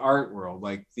the art world,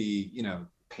 like the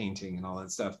painting and all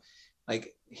that stuff,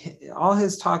 like all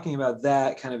his talking about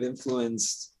that kind of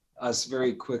influenced us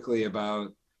very quickly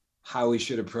about how we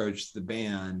should approach the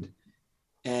band.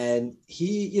 And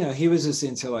he was just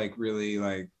into like really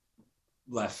like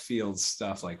left field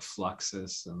stuff like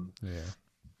Fluxus and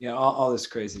all this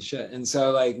crazy shit. And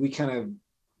so like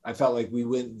I felt like we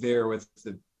went there with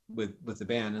the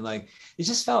band, and like it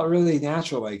just felt really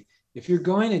natural. Like if you're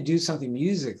going to do something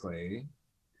musically,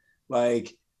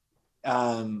 like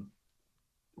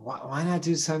why not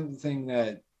do something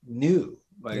that new?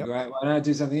 Like why not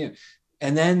do something new?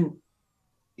 And then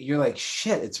you're like,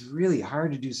 shit, it's really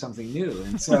hard to do something new.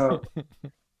 And so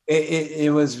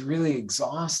it was really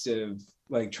exhaustive,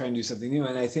 like trying to do something new.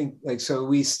 And I think like, so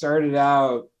we started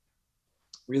out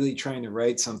really trying to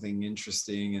write something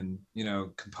interesting and,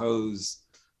 compose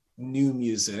new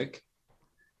music.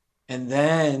 And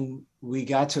then we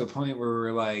got to a point where we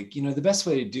were like, the best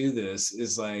way to do this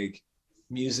is like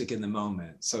music in the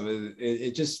moment. So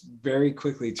it just very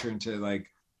quickly turned to like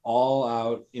all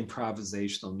out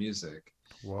improvisational music.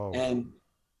 Whoa. And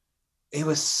it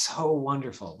was so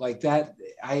wonderful. Like that,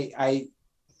 I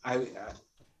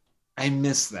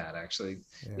miss that actually.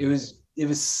 Yeah. It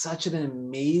was such an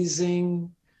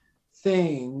amazing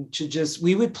thing to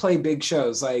we would play big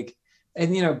shows, like,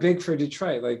 and big for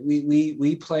Detroit. Like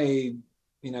we played,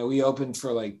 we opened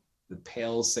for like the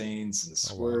Pale Saints and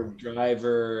Swerve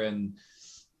Driver and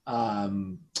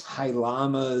High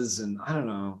Llamas, and I don't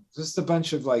know, just a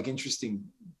bunch of like interesting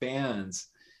bands.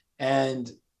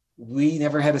 And we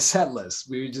never had a set list.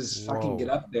 We would just fucking get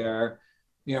up there,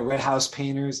 Red House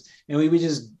Painters, and we would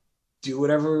just do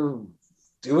whatever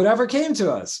came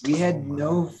to us. We had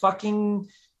no fucking,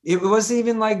 it wasn't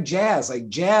even like jazz. Like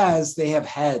jazz, they have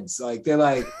heads. Like they're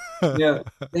like,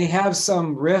 they have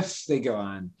some riff they go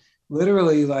on.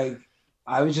 Literally, like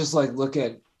I would just like look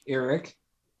at Eric,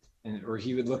 or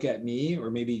he would look at me, or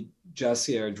maybe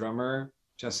Jesse, our drummer,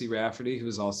 Jesse Rafferty, who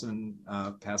was also in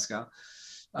Pascal.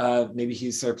 Maybe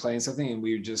he'd start playing something, and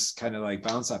we would just kind of like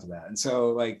bounce off of that. And so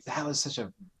like that was such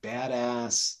a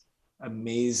badass,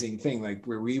 amazing thing, like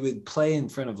where we would play in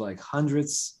front of like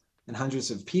hundreds and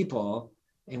hundreds of people,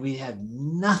 and we had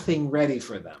nothing ready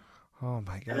for them. Oh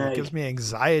my God, it gives me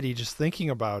anxiety just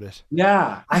thinking about it.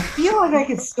 Yeah, I feel like I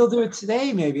could still do it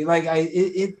today, maybe. Like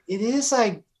it is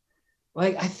like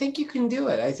I think you can do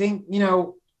it. I think, I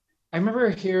remember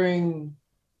hearing,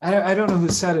 I don't know who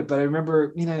said it, but I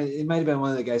remember, it might have been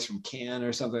one of the guys from Can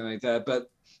or something like that, but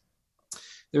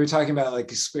they were talking about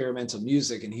like experimental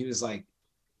music, and he's like,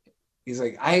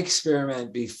 I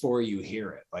experiment before you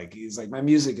hear it. Like, he's like, my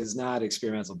music is not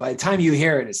experimental. By the time you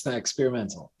hear it, it's not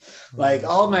experimental. Like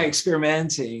all my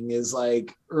experimenting is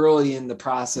like early in the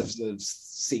process of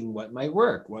seeing what might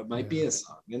work, what might be a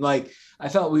song. And like, I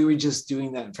felt we were just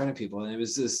doing that in front of people. And it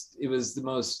was the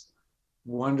most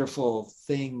wonderful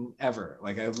thing ever.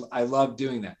 Like I love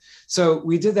doing that. So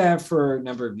we did that for a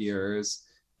number of years,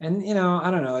 and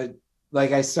I don't know,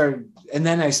 like I started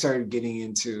getting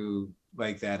into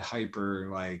like that hyper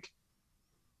like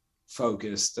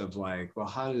focused of like, well,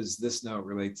 how does this note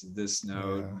relate to this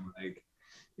note? Like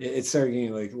it started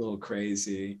getting like a little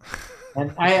crazy.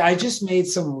 And I just made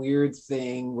some weird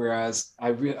thing where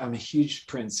I'm a huge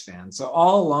Prince fan. So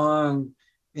all along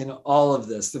in all of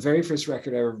this, the very first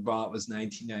record I ever bought was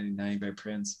 1999 by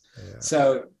Prince.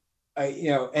 So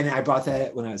and I bought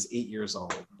that when I was 8 years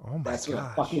old. Oh my That's gosh. what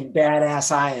a fucking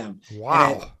badass I am.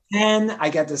 Wow. And I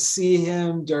got to see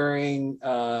him during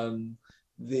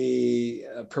the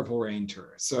Purple Rain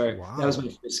tour. So that was my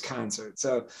first concert.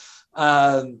 So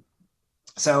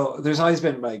so there's always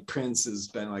been like Prince has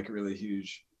been like a really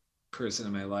huge person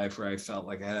in my life where I felt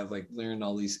like I had like learned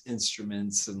all these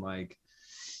instruments and like,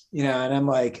 you know, and I'm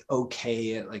like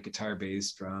okay at like guitar,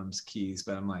 bass, drums, keys,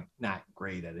 but I'm like not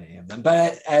great at any of them.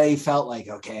 But I felt like,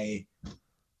 okay,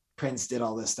 Prince did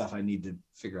all this stuff. I need to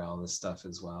figure out all this stuff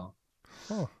as well.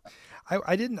 Oh,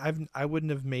 I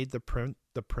wouldn't have made the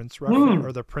Prince reference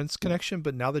or the Prince connection,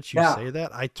 but now that you say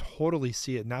that, I totally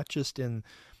see it. Not just in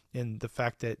the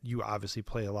fact that you obviously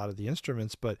play a lot of the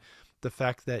instruments, but the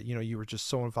fact that, you know, you were just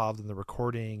so involved in the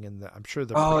recording and I'm sure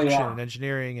the production and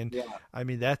engineering. And I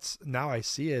mean, that's, now I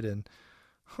see it. And,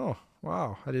 oh,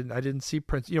 wow. I didn't see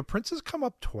Prince. You know, Prince has come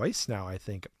up twice now, I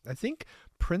think.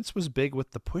 Prince was big with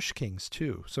the Push Kings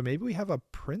too. So maybe we have a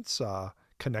Prince,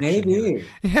 connection. Maybe.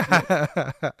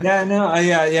 Yeah.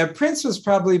 Yeah. Prince was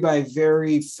probably my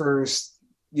very first,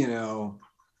 you know,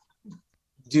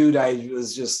 dude I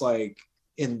was just like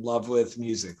in love with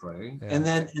musically. Yeah. And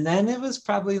then it was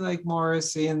probably like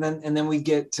Morrissey, and then we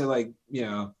get to like, you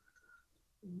know,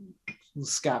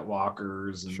 Scott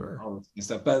Walker's and all this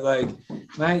stuff. But like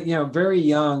you know, very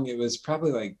young, it was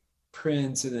probably like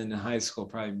Prince, and then in high school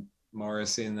probably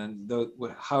Morrissey, and then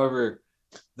however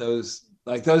those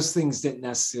things didn't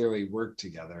necessarily work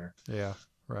together. Yeah,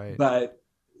 right. But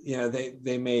you know,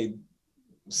 they made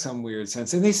some weird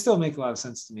sense, and they still make a lot of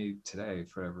sense to me today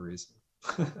for whatever reason.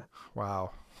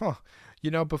 Wow. Huh. You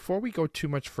know, before we go too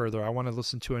much further, I want to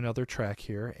listen to another track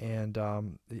here, and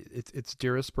it's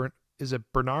Dearest is it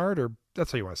Bernard, or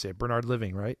that's how you want to say it? Bernard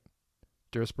Living, right?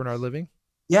 Dearest Bernard Living?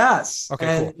 Yes.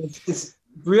 Okay, and cool. It's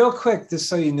real quick, just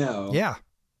so you know. Yeah.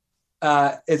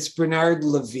 It's Bernard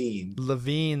Levine.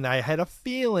 Levine. I had a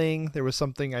feeling there was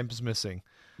something I was missing.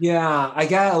 Yeah, I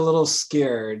got a little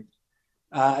scared.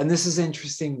 And this is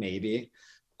interesting, maybe.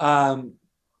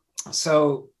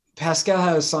 So Pascal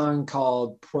had a song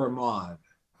called Poor Maud.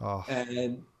 Oh.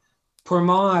 And Poor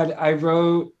Maud, I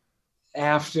wrote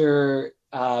after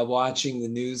watching the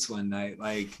news one night.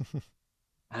 Like,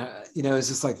 you know, it's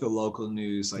just like the local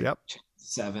news, like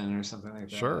 7 or something like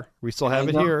that. Sure. We still have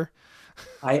it here.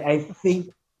 I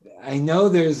think I know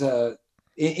there's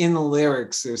in the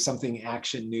lyrics there's something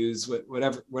action news,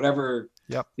 whatever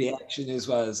the action news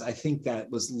was. I think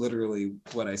that was literally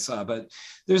what I saw. But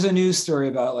there's a news story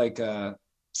about like a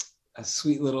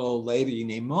sweet little lady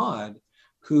named Maud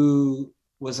who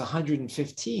was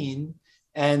 115,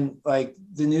 and like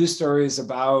the news story is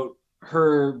about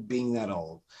her being that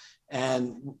old,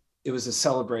 and it was a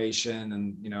celebration,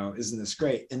 and you know, isn't this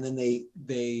great? And then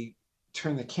they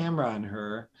turn the camera on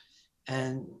her,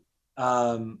 and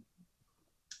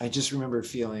I just remember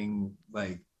feeling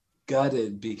like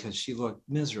gutted because she looked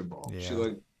miserable.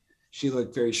 Yeah. She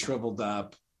looked very shriveled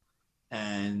up,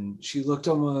 and she looked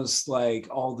almost like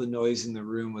all the noise in the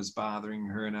room was bothering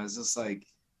her. And I was just like,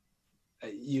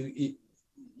 you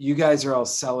guys are all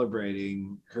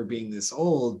celebrating her being this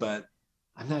old, but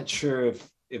I'm not sure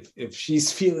if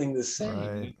she's feeling the same.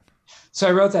 Right. So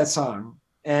I wrote that song,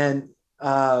 and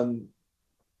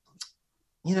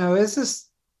you know, it was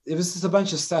just a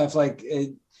bunch of stuff. Like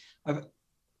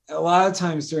a lot of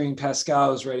times during Pascal,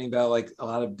 I was writing about like a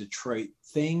lot of Detroit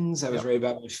things. I was writing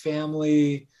about my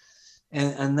family,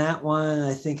 and that one,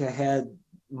 I think I had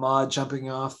Maud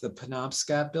jumping off the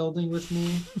Penobscot building with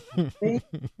me.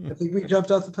 I think we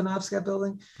jumped off the Penobscot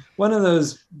building, one of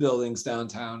those buildings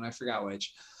downtown. I forgot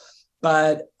which,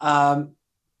 but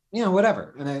you know,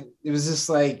 whatever. And it was just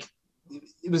like,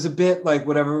 it was a bit like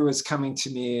whatever was coming to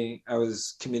me, I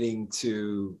was committing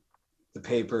to the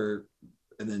paper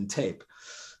and then tape.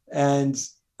 And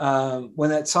when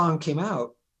that song came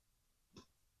out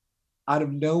of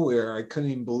nowhere, I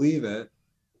couldn't even believe it.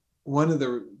 One of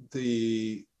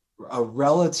a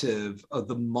relative of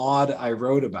the Maud I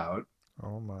wrote about,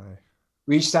 oh my,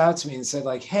 reached out to me and said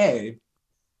like, hey,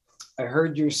 I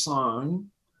heard your song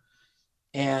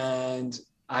and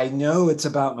I know it's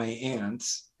about my aunt,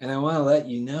 and I want to let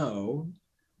you know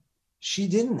she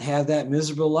didn't have that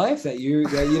miserable life that you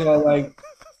know, like,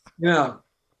 you know.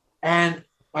 And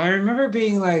I remember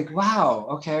being like, wow,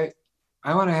 okay,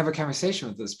 I want to have a conversation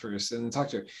with this person and talk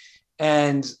to her.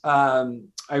 And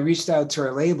I reached out to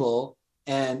our label,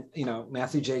 and you know,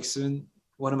 Matthew Jacobson,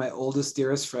 one of my oldest,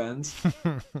 dearest friends,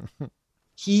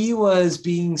 he was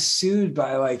being sued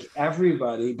by like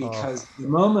everybody because the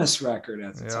Momus record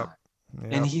at the time.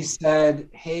 Yep. And he said,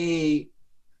 hey,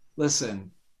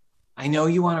 listen, I know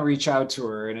you want to reach out to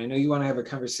her, and I know you want to have a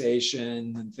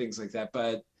conversation and things like that,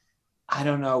 but I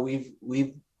don't know,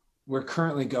 we're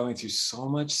currently going through so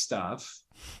much stuff.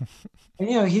 And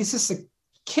you know, he's just a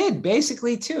kid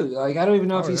basically too. Like, I don't even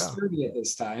know if he's 30 at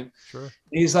this time. Sure. And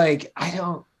he's like,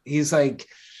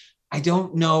 I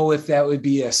don't know if that would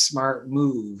be a smart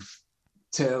move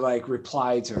to like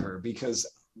reply to her, because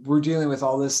we're dealing with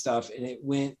all this stuff and it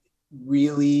went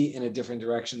really in a different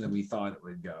direction than we thought it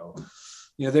would go.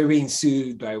 You know, they're being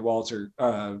sued by Walter.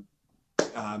 Oh,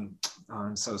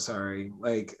 I'm so sorry.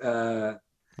 Like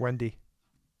Wendy.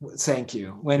 Thank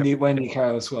you, Wendy. Yep. Wendy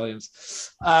Carlos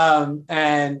Williams.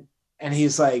 And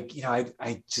he's like, you know,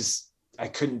 I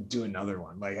couldn't do another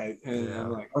one. Like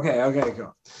I'm like, okay,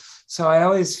 go. So I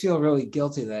always feel really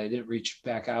guilty that I didn't reach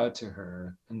back out to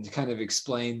her and kind of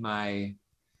explain my.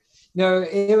 No,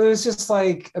 it was just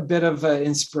like a bit of an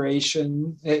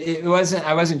inspiration. It wasn't.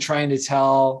 I wasn't trying to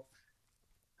tell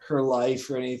her life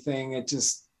or anything. It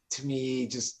just, to me,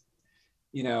 just,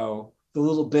 you know, the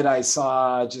little bit I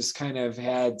saw just kind of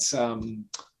had some,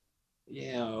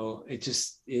 you know,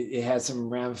 it had some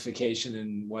ramification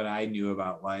in what I knew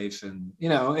about life, and you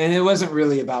know, and it wasn't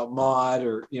really about Maud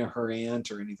or, you know, her aunt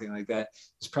or anything like that.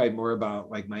 It's probably more about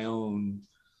like my own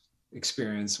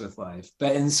experience with life.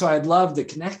 And so I'd love to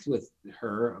connect with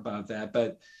her about that,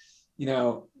 but you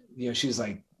know, she was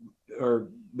like, or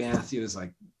Matthew was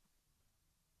like,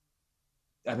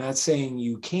 I'm not saying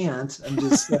you can't, I'm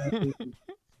just saying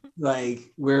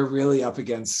like we're really up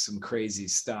against some crazy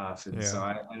stuff, and so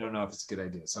I don't know if it's a good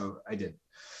idea. So I did.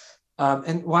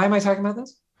 And why am I talking about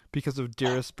this? Because of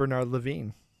dearest Bernard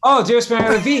Levine. Oh, dearest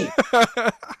Bernard Levine.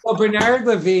 Well, Bernard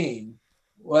Levine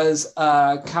was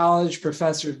a college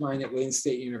professor of mine at Wayne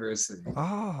State University.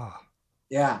 Oh.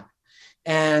 Yeah.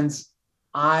 And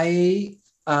I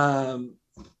you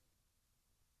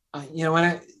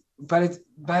know, by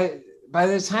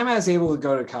the time I was able to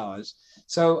go to college,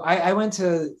 so I went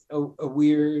to a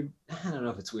weird, I don't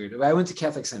know if it's weird, but I went to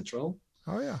Catholic Central.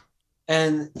 Oh, yeah.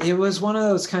 And it was one of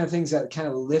those kind of things that kind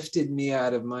of lifted me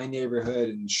out of my neighborhood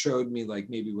and showed me like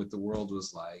maybe what the world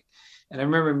was like. And I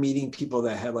remember meeting people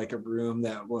that had like a room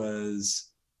that was,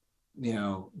 you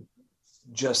know,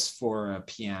 just for a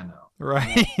piano.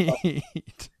 Right.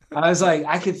 I was like,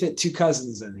 I could fit two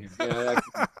cousins in here. You know,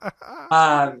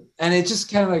 and it just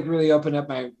kind of like really opened up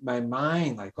my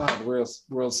mind, like, wow, the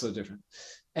world's so different.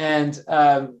 And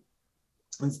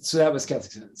so that was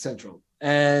Catholic Central.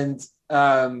 And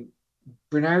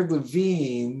Bernard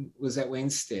Levine was at Wayne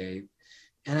State.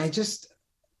 And I just,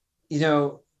 you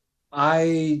know,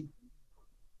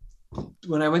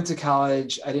 when I went to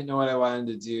college, I didn't know what I wanted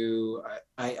to do.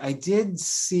 I did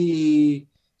see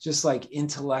just like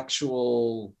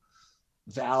intellectual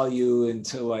value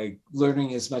into like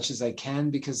learning as much as I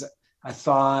can, because I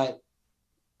thought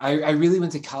I really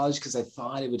went to college because I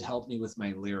thought it would help me with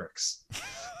my lyrics.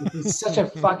 It's such a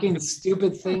fucking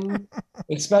stupid thing,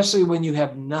 especially when you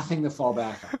have nothing to fall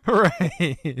back on.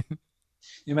 Right. You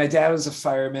know, my dad was a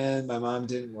fireman, my mom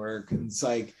didn't work, and it's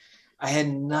like I had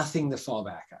nothing to fall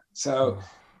back on. So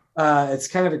it's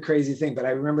kind of a crazy thing, but I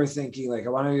remember thinking like I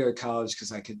wanted to go to college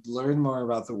because I could learn more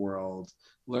about the world,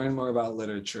 learn more about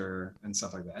literature and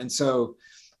stuff like that. And so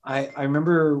I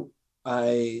remember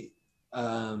I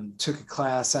took a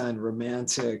class on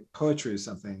romantic poetry or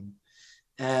something.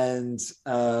 And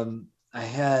I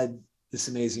had this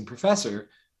amazing professor,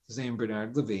 his name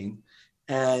Bernard Levine,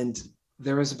 and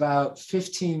there was about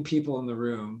 15 people in the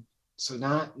room. So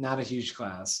not a huge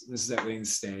class. This is at Wayne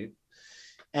State.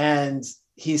 And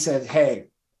he said, hey,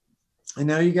 I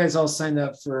know you guys all signed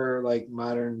up for like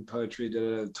modern poetry,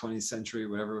 20th century,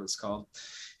 whatever it was called.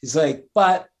 He's like,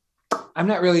 but I'm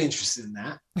not really interested in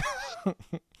that.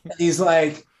 He's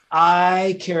like,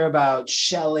 I care about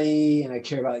Shelley and I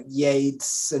care about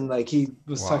Yeats. And like, he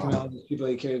was talking about all these people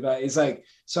he cared about. He's like,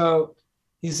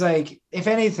 if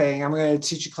anything, I'm going to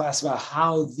teach a class about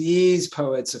how these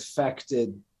poets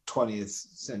affected 20th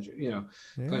century,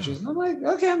 countries. And I'm like,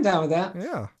 okay, I'm down with that.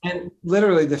 Yeah. And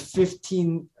literally the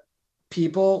 15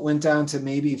 people went down to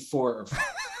maybe 4 or 5.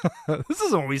 This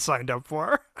isn't what we signed up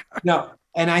for. No.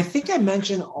 And I think I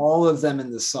mentioned all of them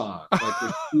in the song, like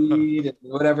the tweed and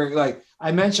whatever. Like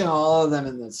I mentioned all of them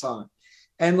in the song.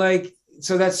 And like,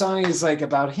 so that song is like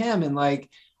about him. And like,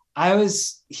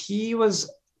 he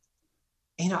was,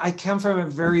 I come from a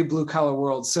very blue collar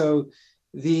world. So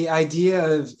the idea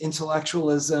of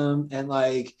intellectualism and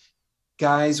like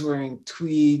guys wearing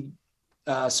tweed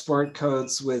sport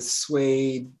coats with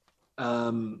suede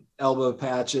elbow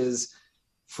patches,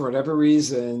 for whatever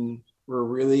reason, were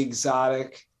really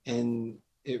exotic, and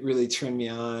it really turned me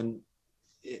on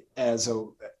as a,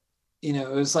 it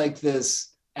was like this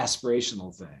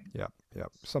aspirational thing. Yeah.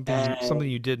 Something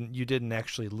you didn't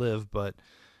actually live, but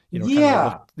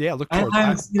look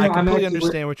towards. I completely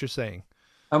understand what you're saying.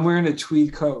 I'm wearing a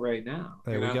tweed coat right now.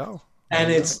 There we go.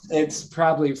 And it's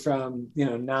probably from,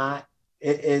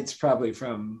 it's probably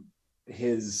from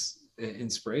his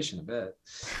inspiration a bit.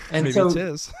 And Maybe so it's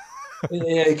his.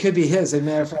 yeah, it could be his. As a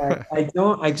matter of fact, I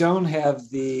don't have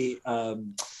the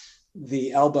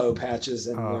elbow patches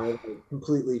and they're like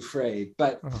completely frayed.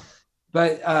 But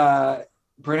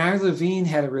Bernard Levine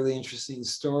had a really interesting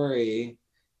story,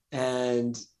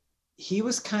 and he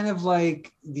was kind of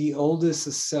like the oldest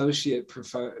associate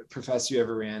professor you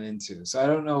ever ran into. So I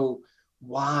don't know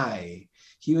why.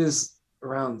 He was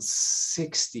around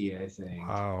 60, I think.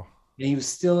 Wow. And he was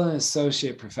still an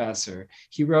associate professor.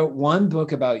 He wrote one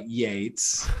book about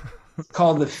Yeats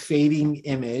called The Fading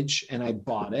Image, and I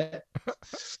bought it.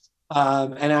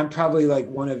 And I'm probably like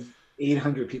one of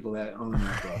 800 people that own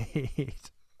that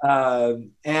book.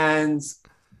 And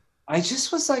I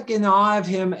just was like in awe of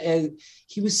him, and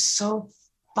he was so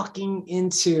fucking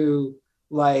into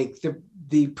like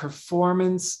the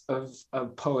performance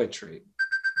of poetry.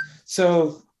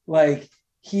 So like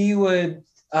he would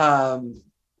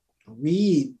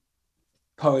read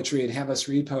poetry and have us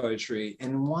read poetry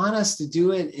and want us to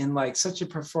do it in like such a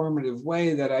performative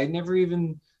way that I never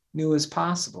even knew was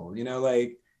possible. You know,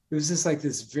 like it was just like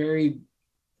this very,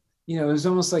 you know, it was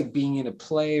almost like being in a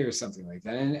play or something like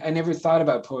that. And I never thought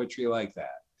about poetry like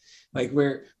that. Like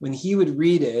where when he would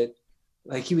read it,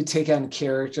 like he would take on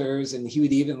characters and he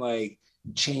would even like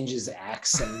change his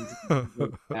accent.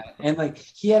 And like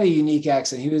he had a unique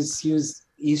accent. He was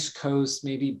East Coast,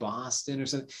 maybe Boston or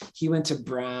something. He went to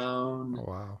Brown. Oh,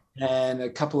 wow. And a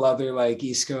couple other like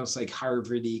East Coast, like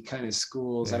Harvard-y kind of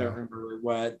schools. Yeah. I don't remember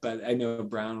what, but I know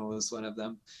Brown was one of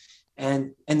them.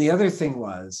 And the other thing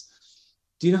was,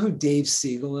 do you know who Dave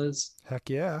Siegel is? Heck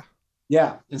yeah.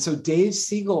 Yeah. And so Dave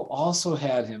Siegel also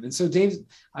had him. And so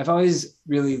I've always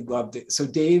really loved it. So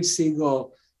Dave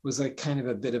Siegel was like kind of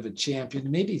a bit of a champion,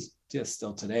 maybe just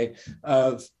still today,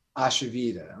 of Ashia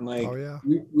Vida. And like,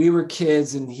 we were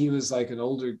kids and he was like an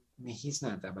older, I mean, he's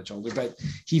not that much older, but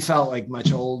he felt like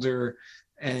much older.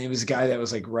 And he was a guy that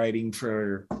was like writing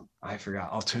for, I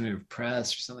forgot, Alternative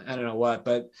Press or something. I don't know what,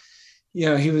 but you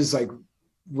know, he was like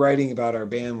writing about our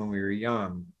band when we were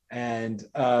young. And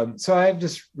so I've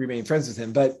just remained friends with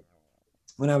him. But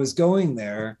when I was going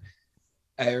there,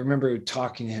 I remember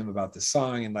talking to him about the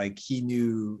song, and like he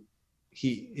knew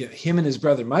him and his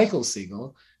brother, Michael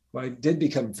Siegel, who I did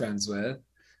become friends with,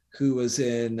 who was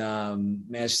in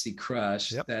Majesty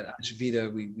Crush, that Ashia Vida,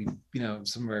 we you know,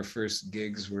 some of our first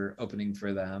gigs were opening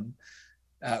for them.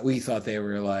 We thought they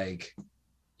were like,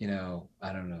 you know,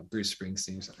 I don't know, Bruce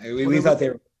Springsteen or something. We thought they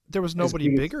were. There was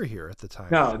nobody bigger here at the time.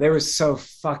 No, they were so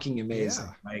fucking amazing.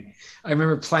 Yeah. Like I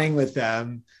remember playing with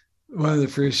them one of the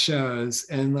first shows,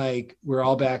 and like we're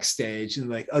all backstage and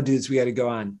like, oh dudes, we got to go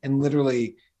on. And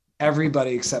literally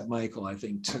everybody except Michael, I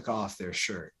think, took off their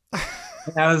shirt.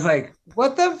 And I was like,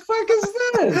 what the fuck is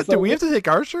this? Do we have to take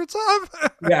our shirts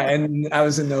off? Yeah, and I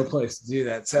was in no place to do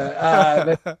that. So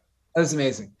that was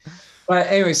amazing. But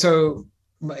anyway, so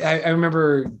I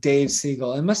remember Dave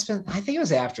Siegel. It must have been, I think it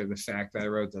was after the fact that I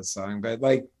wrote that song, but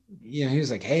like, you know, he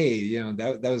was like, hey, you know,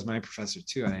 that was my professor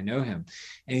too, and I know him.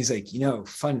 And he's like, you know,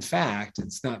 fun fact,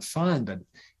 it's not fun, but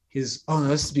this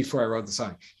is before I wrote the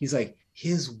song. He's like,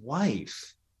 his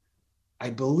wife, I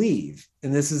believe,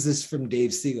 and this is from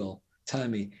Dave Siegel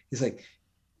telling me, he's like,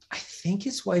 I think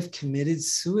his wife committed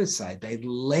suicide by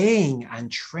laying on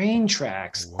train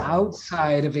tracks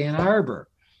outside of Ann Arbor.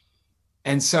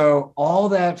 And so all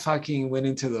that fucking went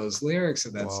into those lyrics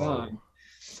of that song.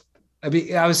 I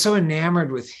mean, I was so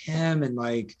enamored with him and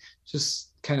like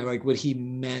just kind of like what he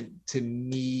meant to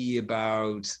me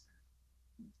about,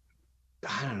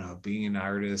 I don't know, being an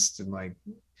artist. And like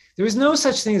there was no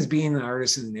such thing as being an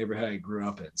artist in the neighborhood I grew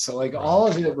up in. So like all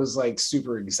of it was like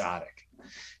super exotic.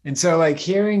 And so like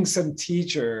hearing some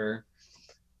teacher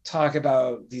talk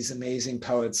about these amazing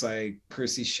poets like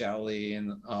Percy Shelley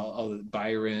and all the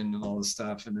Byron and all this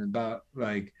stuff, and about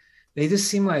like they just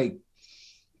seem like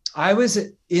I was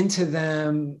into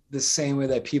them the same way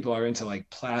that people are into like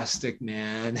Plastic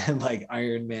Man and like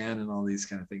Iron Man and all these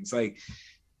kind of things. Like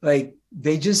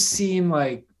they just seem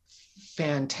like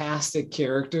fantastic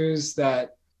characters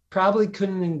that probably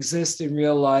couldn't exist in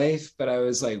real life, but I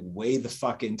was like way the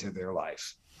fuck into their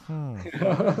life.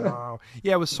 Wow.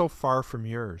 Yeah, it was so far from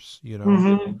yours, you know.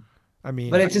 Mm-hmm. I mean,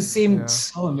 but it just seemed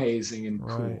so amazing and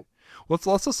cool. Well,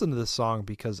 let's listen to this song,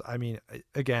 because I mean,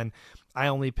 again, I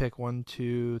only pick 1,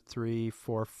 2, 3,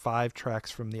 4, 5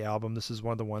 tracks from the album. This is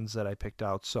one of the ones that I picked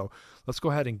out. So let's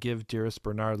go ahead and give Dearest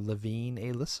Bernard Levine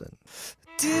a listen.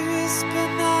 Dearest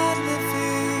Bernard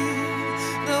Levine,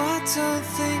 no, I don't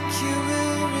think you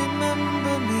will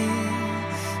remember me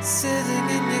sitting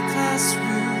in your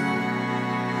classroom.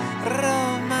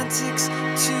 Romantics 203.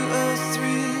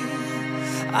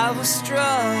 I was struck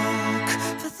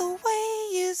by the way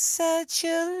you said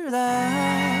your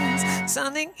lines,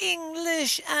 sounding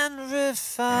English and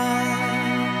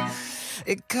refined.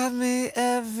 It got me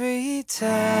every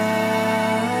time.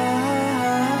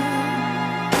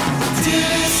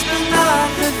 Dearest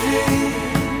Penelope,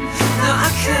 now I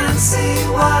can see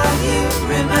why you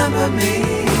remember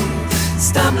me.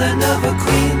 Stumbling over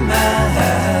Queen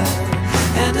Mab,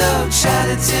 and oh,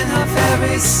 Chatterton, how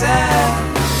very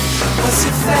sad was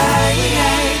your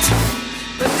fate.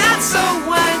 But not so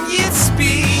when you'd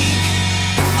speak.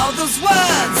 All those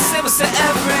words, they would say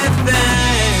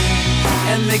everything,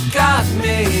 and they got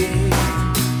me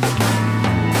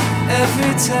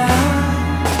every time.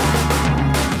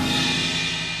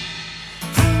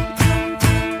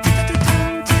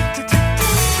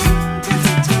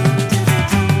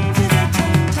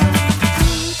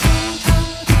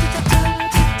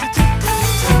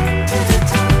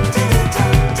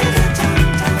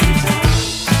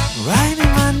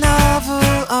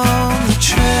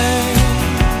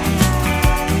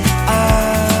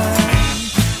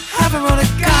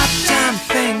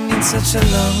 Such a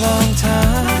long, long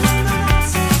time.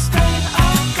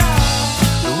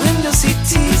 The window seat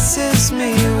teases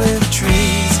me with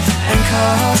trees and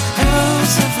cars and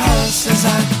rows of houses I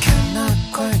cannot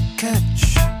quite catch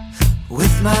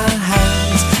with my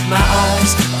hands, my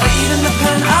eyes, or even the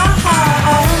pen.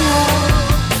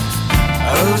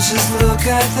 Oh, just look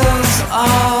at those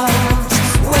arms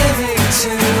waving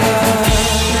to us,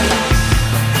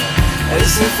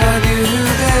 as if I knew who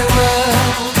they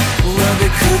were. Well, they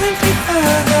couldn't be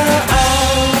further.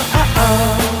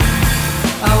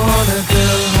 I wanna go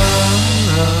home.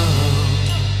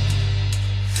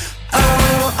 I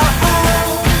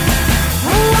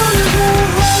wanna go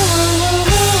home.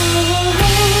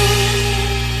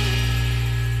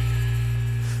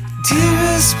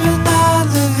 Dearest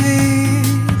Penelope,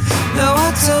 no, I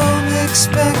don't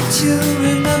expect you'll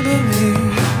remember me.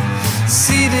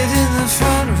 Seated in the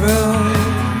front row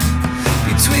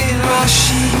between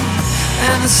Rashid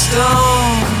and a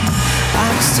stone, I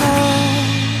was told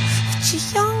that your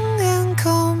young and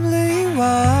comely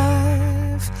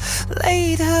wife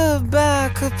laid her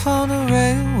back upon a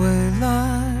railway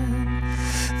line.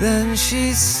 Then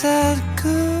she said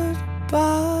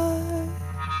goodbye.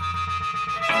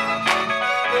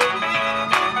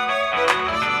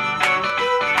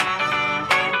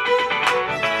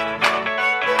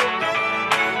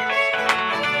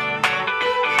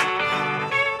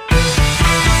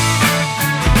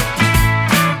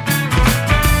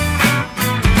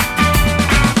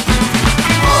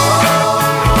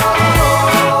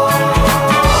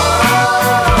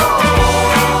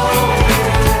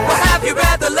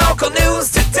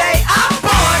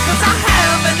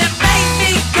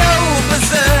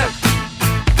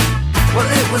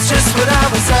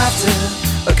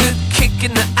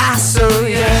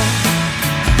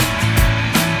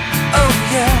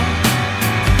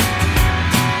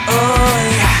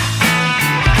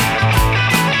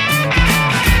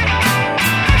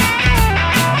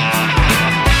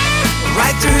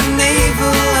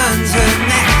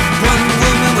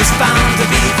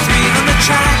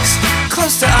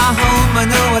 I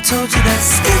know I told you that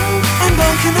skin and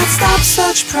bone cannot stop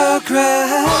such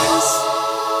progress.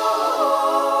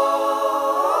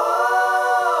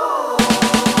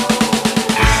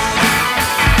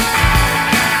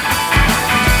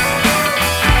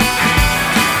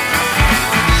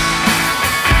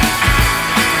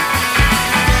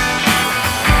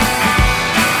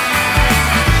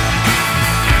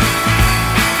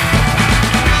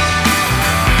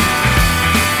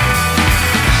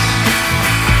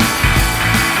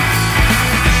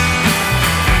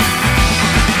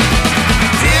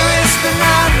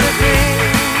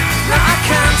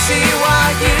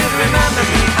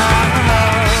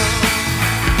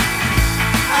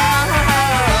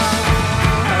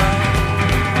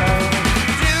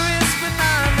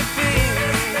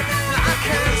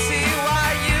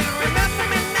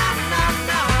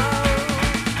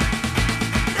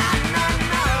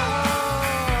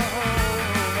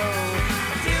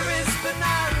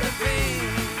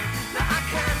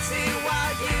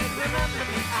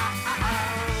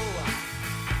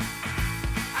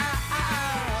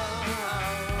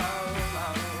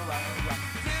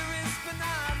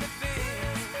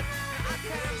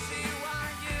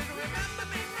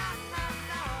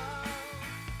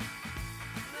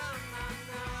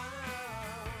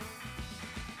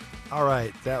 All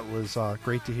right, that was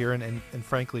great to hear, and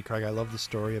frankly, Craig, I love the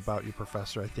story about your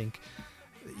professor. I think,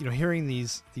 you know, hearing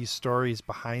these stories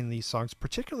behind these songs,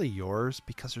 particularly yours,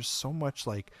 because there's so much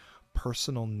like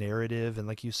personal narrative, and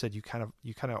like you said, you kind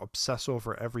of obsess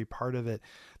over every part of it,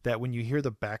 that when you hear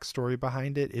the backstory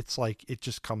behind it, it's like it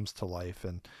just comes to life.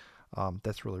 And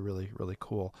that's really, really, really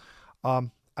cool.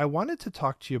 I wanted to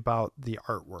talk to you about the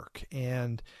artwork,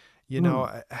 and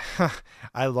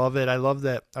I love it. I love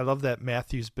that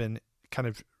Matthew's been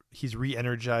he's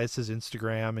re-energized his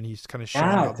Instagram, and he's kind of showing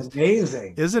Yeah, it's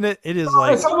amazing, isn't it? It is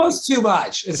like, it's almost too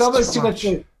much. It's almost too much.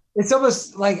 It's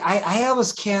almost like I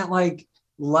almost can't like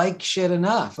shit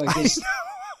enough. Like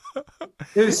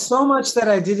there's so much that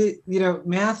I did it.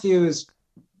 Matthew is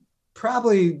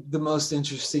probably the most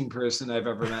interesting person I've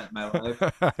ever met in my life.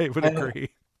 I would agree.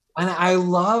 And I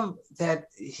love that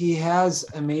he has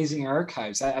amazing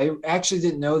archives. I actually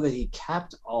didn't know that he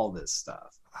kept all this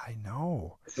stuff. I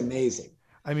know. It's amazing.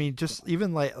 I mean, just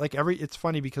even it's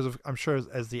funny because I'm sure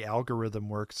as the algorithm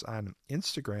works on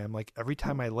Instagram, like every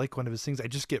time I like one of his things, I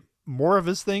just get more of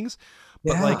his things,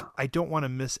 but like, I don't want to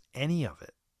miss any of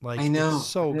it. Like, I know, it's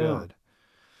so good.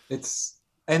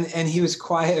 And he was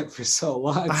quiet for so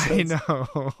long. So I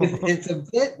know. It's a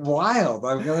bit wild.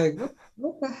 I'm like,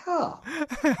 what the hell?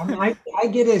 I mean, I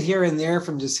get it here and there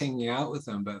from just hanging out with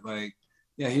him, but like,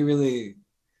 yeah, he's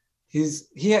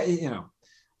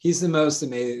the most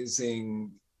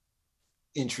amazing,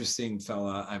 interesting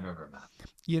fella I've ever met.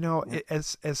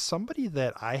 As somebody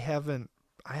that I haven't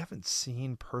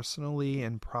seen personally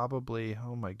in probably,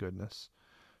 oh my goodness,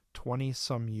 20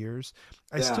 some years,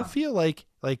 I still feel like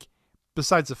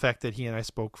besides the fact that he and I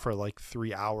spoke for like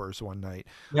 3 hours one night.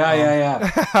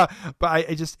 Yeah. But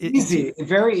I just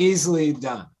very easily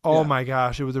done. Oh my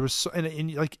gosh. There was so,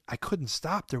 and like, I couldn't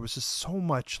stop. There was just so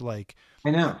much, like,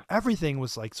 I know everything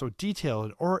was like so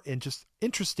detailed and just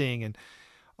interesting. And,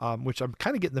 which I'm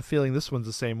kind of getting the feeling this one's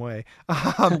the same way.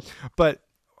 But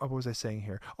what was I saying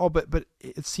here? Oh, but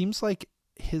it seems like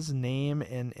his name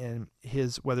and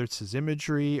his, whether it's his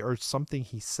imagery or something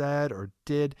he said or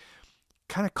did,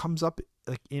 kind of comes up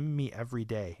like in me every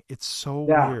day. It's so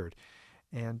weird.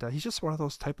 And he's just one of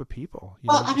those type of people.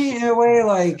 I mean, in a way,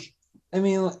 in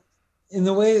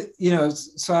the way,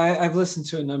 so I've listened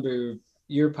to a number of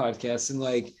your podcasts, and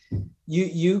like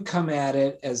you come at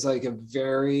it as like a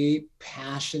very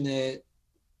passionate,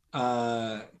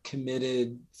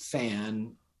 committed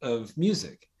fan of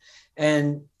music.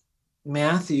 And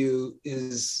Matthew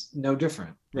is no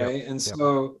different, right? Yep. And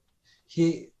so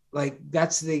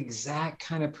that's the exact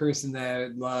kind of person that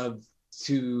I'd love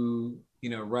to,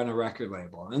 run a record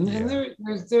label. And there are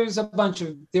a bunch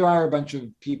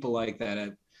of people like that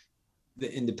at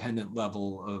the independent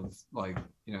level of like,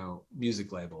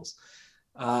 music labels.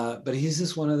 But he's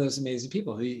just one of those amazing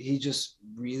people. He just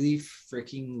really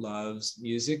freaking loves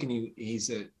music, and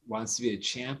he wants to be a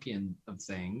champion of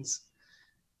things.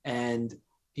 And,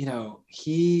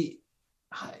 he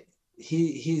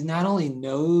not only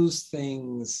knows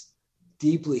things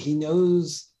deeply, he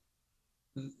knows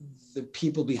the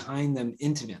people behind them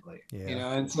intimately,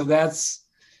 and so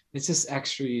it's just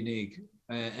extra unique.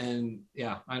 And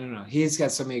I don't know, he's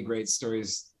got so many great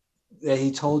stories that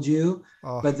he told you,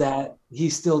 but that he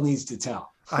still needs to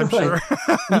tell. I'm sure.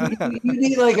 you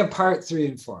need like a part 3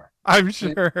 and 4. I'm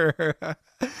sure.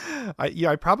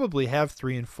 I probably have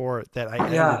 3 and 4 that I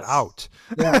edited out.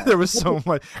 Yeah. There was so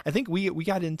much. I think we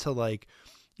got into like,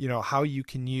 how you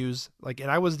can use like, and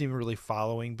I wasn't even really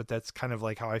following, but that's kind of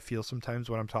like how I feel sometimes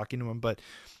when I'm talking to him. But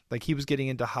like, he was getting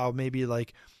into how maybe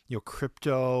like,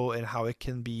 crypto and how it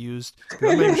can be used. I'm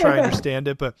not even sure I understand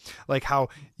it, but like how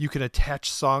you can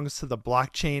attach songs to the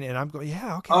blockchain. And I'm going,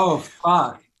 yeah, okay. Oh,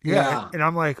 fuck. Yeah. And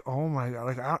I'm like, oh my God,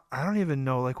 like I don't even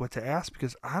know like what to ask,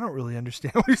 because I don't really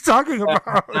understand what he's talking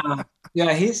about.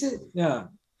 He's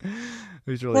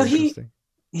really interesting.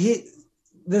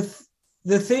 The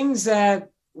things that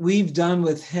we've done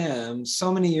with him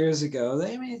so many years ago,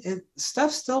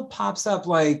 stuff still pops up.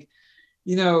 Like,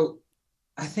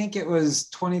 I think it was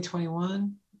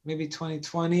 2021, maybe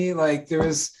 2020. Like there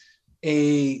was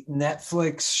a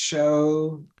Netflix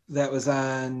show that was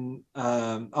on,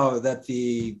 that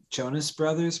the Jonas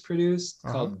Brothers produced,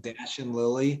 called Dash and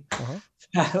Lily.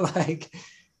 Like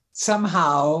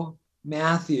somehow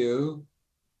Matthew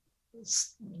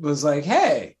was like,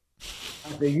 hey, I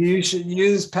think you should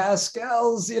use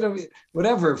Pascal's,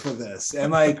 whatever for this.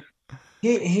 And like,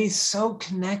 he's so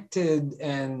connected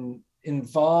and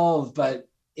involved, but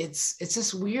it's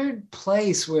this weird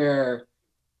place where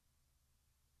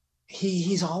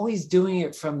he's always doing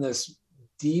it from this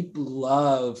deep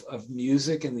love of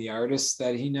music and the artists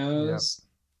that he knows.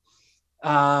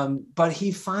 But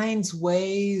he finds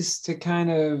ways to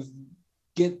kind of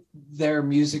get their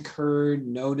music heard,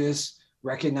 noticed,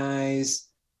 recognized,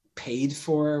 paid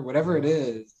for, whatever it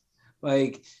is.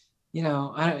 Like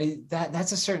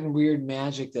that's a certain weird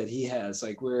magic that he has,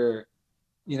 like where,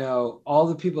 all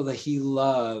the people that he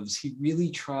loves, he really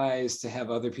tries to have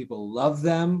other people love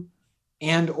them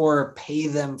and or pay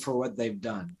them for what they've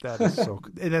done. That is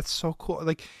that's so cool.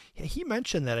 Like he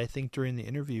mentioned that, I think, during the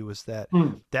interview, was that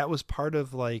that was part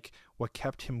of like what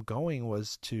kept him going,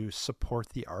 was to support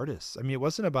the artists. I mean, it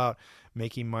wasn't about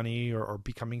making money or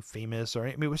becoming famous or,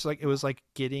 I mean, it was like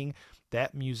getting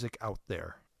that music out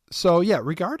there. So yeah,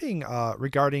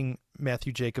 regarding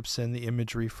Matthew Jacobson, the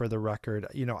imagery for the record,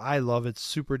 I love it.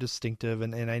 Super distinctive.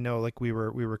 And I know, like we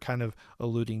were kind of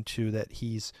alluding to, that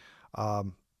he's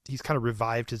kind of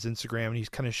revived his Instagram, and he's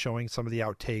kind of showing some of the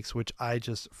outtakes, which I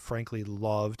just frankly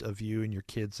loved, of you and your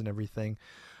kids and everything.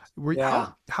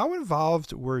 How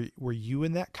involved were you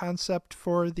in that concept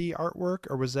for the artwork,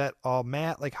 or was that all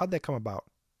Matt? Like, how'd that come about?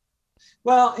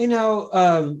 Well,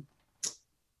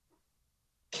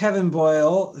 Kevin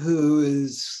Boyle, who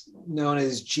is known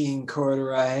as Gene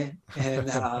Corduroy and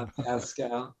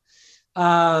Pascal,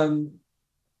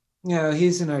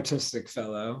 he's an artistic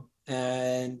fellow.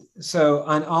 And so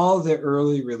on all the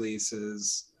early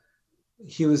releases,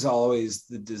 he was always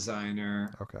the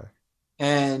designer. Okay.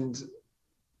 And,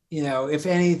 if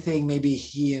anything, maybe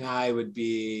he and I would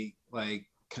be like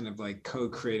kind of like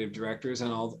co-creative directors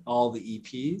on all the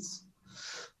EPs.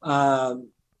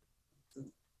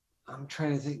 I'm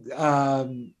trying to think.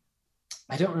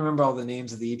 I don't remember all the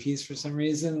names of the EPs for some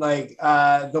reason. Like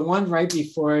the one right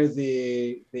before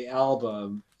the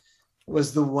album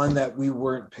was the one that we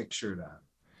weren't pictured on.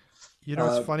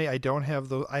 It's funny. I don't have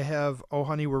those. I have "Oh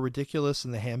Honey, We're Ridiculous"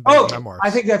 and the Handbag Memoirs. I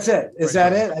think that's it. Is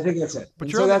that it? I think that's it.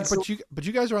 But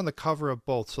you guys are on the cover of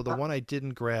both. So the one I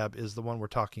didn't grab is the one we're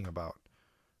talking about.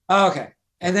 Okay.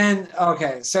 And then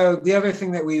so the other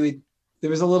thing that there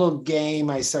was a little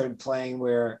game I started playing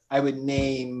where I would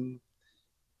name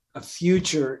a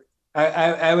future.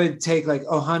 I would take like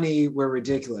 "Oh Honey, We're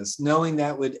Ridiculous," knowing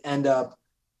that would end up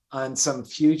on some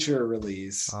future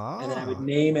release, and then I would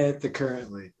name it the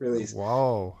currently release.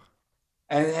 Whoa.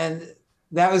 And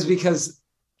that was because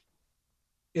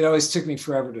it always took me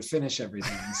forever to finish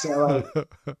everything. So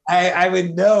I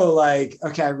would know, like,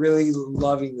 okay, I'm really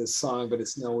loving this song, but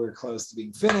it's nowhere close to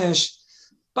being finished.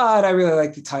 But I really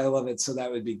like the title of it, so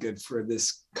that would be good for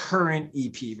this current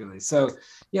EP release. So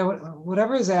yeah,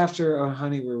 whatever is after "Oh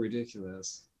Honey, We're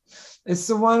Ridiculous." It's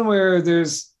the one where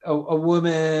there's a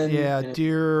woman. Yeah,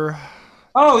 dear.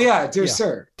 Oh yeah, dear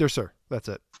sir. Dear sir, that's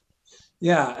it.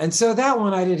 Yeah, and so that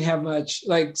one I didn't have much.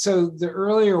 Like, so the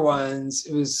earlier ones,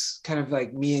 it was kind of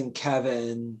like me and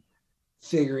Kevin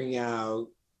figuring out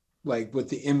like what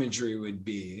the imagery would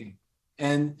be,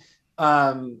 and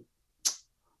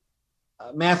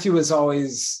Matthew was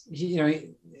always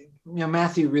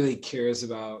Matthew really cares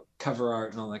about cover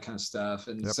art and all that kind of stuff,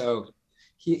 and so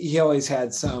he always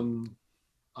had some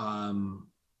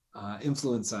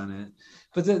influence on it.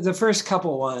 But the first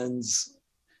couple ones,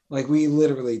 like we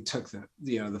literally took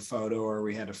the photo, or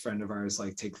we had a friend of ours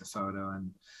like take the photo,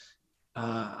 and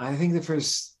I think the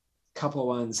first couple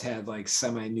ones had like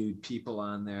semi-nude people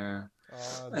on there.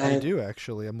 They do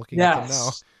actually. I'm looking at them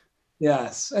now.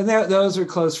 Yes, and those were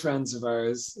close friends of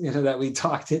ours, that we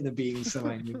talked into being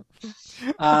semi-nude.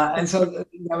 And so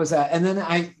that was that. And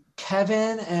then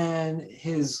Kevin and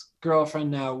his girlfriend,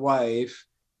 now wife,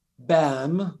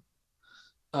 Bem,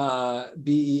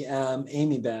 Bem,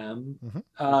 Amy Bem,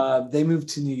 they moved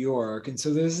to New York. And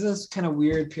so there's this kind of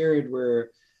weird period where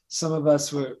some of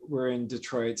us were in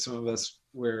Detroit, some of us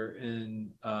were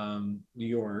in New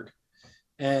York.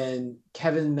 And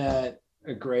Kevin met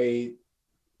a great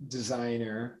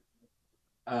designer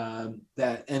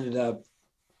that ended up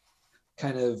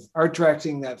kind of art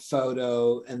directing that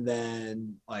photo, and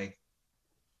then like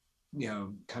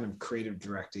kind of creative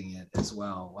directing it as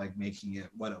well, like making it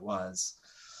what it was.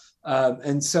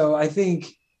 And so I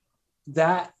think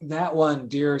that one,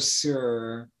 Dear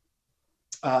Sir,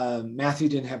 Matthew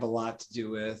didn't have a lot to do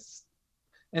with,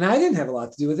 and I didn't have a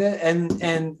lot to do with it.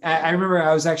 And I remember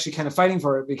I was actually kind of fighting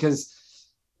for it, because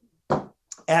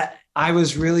I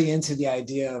was really into the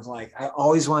idea of like, I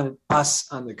always wanted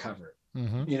us on the cover,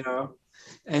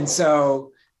 and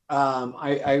so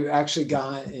I actually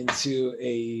got into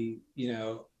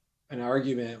an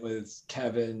argument with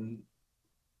Kevin.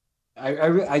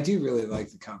 I do really like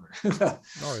the cover.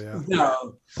 Oh yeah.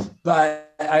 No,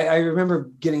 but I remember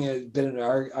getting a bit of an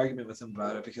argument with him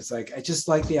about it, because like I just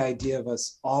like the idea of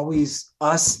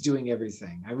us doing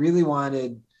everything. I really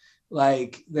wanted,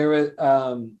 like, there was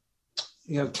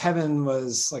Kevin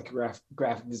was like a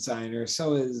graphic designer,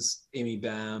 so is Amy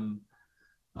Bem.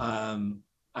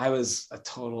 I was a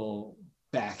total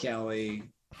back alley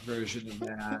version of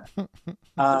that.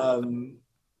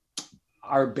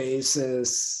 Our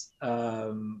bassist,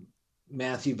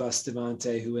 Matthew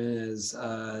Bustamante, who is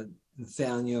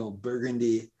Nathaniel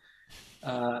Burgundy,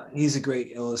 he's a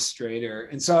great illustrator.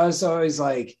 And so I was always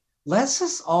like, let's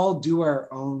just all do our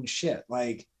own shit.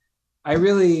 Like, I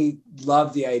really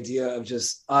love the idea of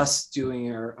just us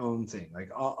doing our own thing,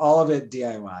 like all of it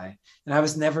DIY. And I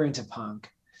was never into punk,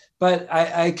 but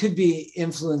I could be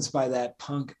influenced by that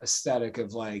punk aesthetic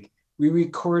of like, we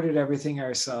recorded everything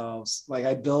ourselves. Like,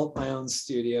 I built my own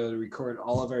studio to record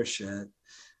all of our shit.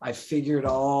 I figured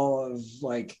all of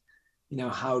like,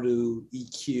 how to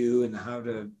EQ and how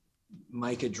to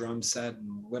mic a drum set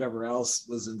and whatever else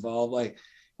was involved. Like,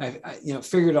 I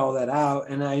figured all that out.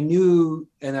 And I knew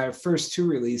in our first 2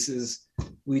 releases,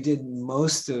 we did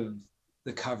most of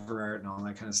the cover art and all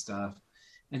that kind of stuff.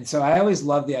 And so I always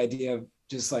loved the idea of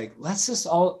just like,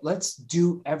 let's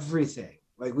do everything.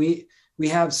 Like, we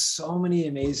have so many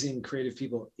amazing creative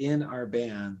people in our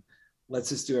band. Let's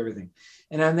just do everything.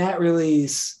 And on that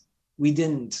release, we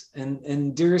didn't.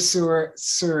 And Dear Sir,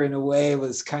 in a way,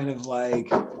 was kind of like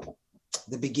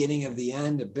the beginning of the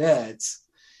end a bit,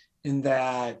 in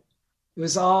that it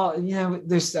was all,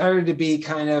 there started to be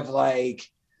kind of like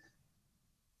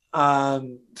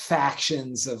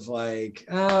factions of like,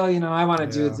 oh, I want to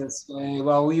do it this way.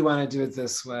 Well, we want to do it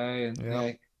this way.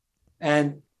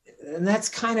 And and that's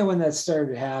kind of when that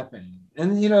started happening.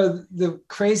 And, the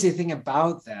crazy thing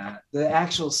about that, the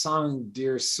actual song,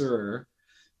 Dear Sir,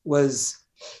 it was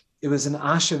an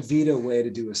Ashia Vida way to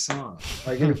do a song.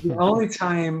 Like, it was the only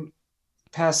time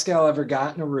Pascal ever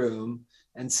got in a room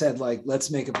and said, like, let's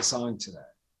make up a song to that.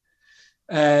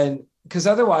 And because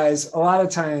otherwise, a lot of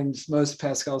times, most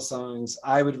Pascal songs,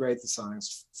 I would write the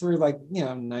songs for like,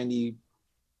 95%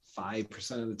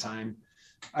 of the time.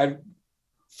 I'd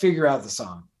figure out the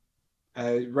song.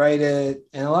 I would write it.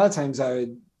 And a lot of times I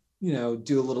would,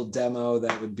 do a little demo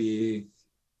that would be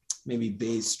maybe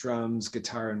bass, drums,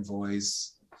 guitar, and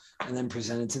voice, and then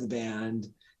present it to the band.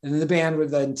 And then the band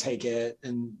would then take it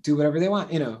and do whatever they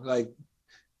want. Like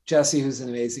Jesse, who's an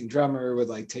amazing drummer, would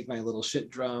like take my little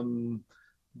shit drum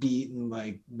beat and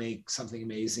like make something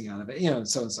amazing out of it, and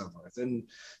so on and so forth. And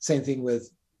same thing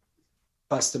with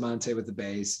Bustamante with the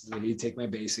bass. He'd take my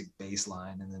basic bass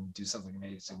line and then do something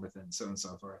amazing with it, and so on and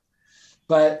so forth.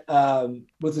 But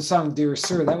with the song Dear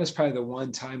Sir, that was probably the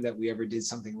one time that we ever did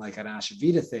something like an Ashia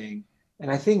Vida thing.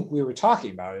 And I think we were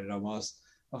talking about it almost,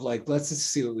 of like, let's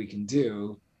just see what we can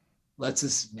do. Let's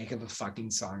just make up a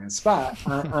fucking song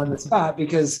on the spot,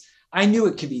 because I knew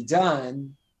it could be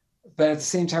done. But at the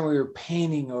same time, we were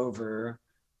painting over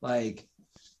like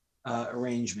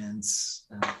arrangements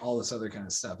and all this other kind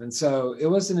of stuff. And so it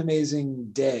was an amazing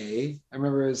day. I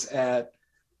remember it was at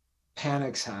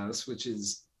Panic's house, which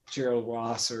is Gerald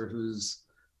Rosser, who's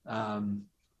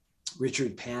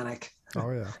Richard Panic.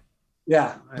 Oh yeah.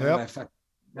 Yeah. Yep.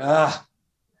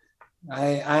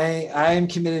 I am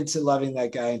committed to loving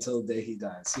that guy until the day he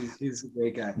dies. He's a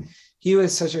great guy. He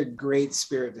was such a great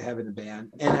spirit to have in the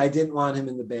band. And I didn't want him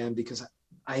in the band because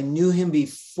I knew him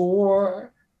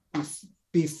before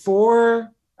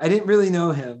I didn't really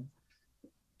know him.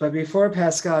 But before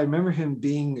Pascal, I remember him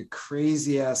being a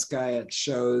crazy ass guy at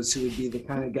shows who would be the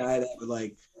kind of guy that would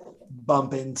like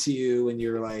bump into you and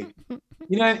you're like, do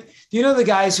you know the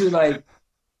guys who like,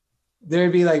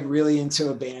 they'd be like really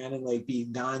into a band and like be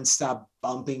nonstop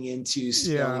bumping into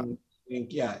spilling.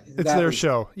 Yeah. It's their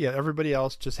show. Yeah. Everybody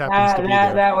else just happens to be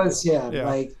there. That was him. Yeah.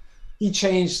 Like he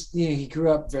changed, he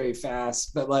grew up very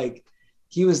fast, but like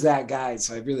he was that guy.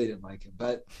 So I really didn't like him,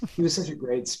 but he was such a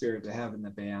great spirit to have in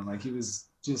the band. Like he was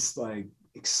just like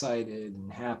excited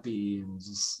and happy and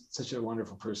just such a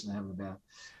wonderful person to have in the band.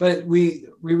 But we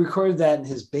recorded that in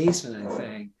his basement, I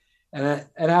think.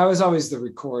 And I was always the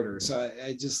recorder. So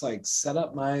I just like set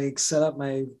up my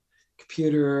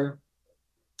computer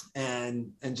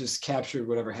and just captured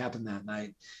whatever happened that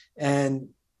night. And,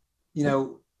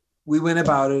 we went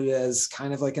about it as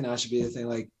kind of like an Ashia Vida thing.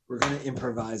 Like we're going to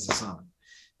improvise a song.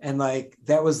 And like,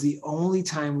 that was the only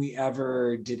time we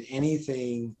ever did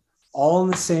anything all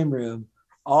in the same room,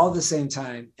 all at the same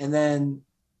time. And then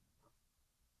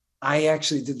I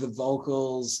actually did the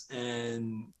vocals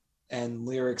and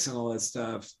lyrics and all that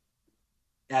stuff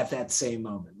at that same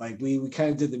moment. Like we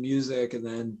kind of did the music, and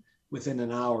then within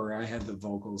an hour I had the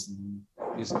vocals and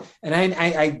music. And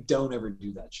I don't ever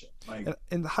do that shit. Like,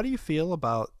 and how do you feel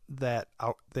about that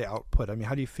the output? I mean,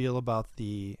 how do you feel about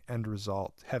the end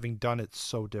result, having done it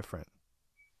so different?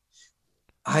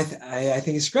 I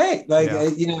think it's great. Like,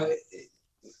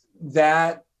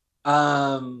 that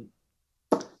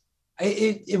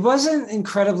it wasn't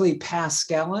incredibly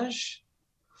Pascalish.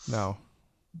 No.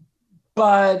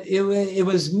 but it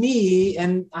was me,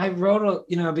 and I wrote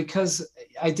because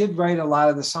I did write a lot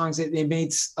of the songs. It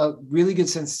made a really good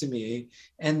sense to me,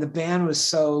 and the band was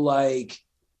so like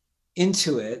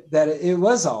into it that it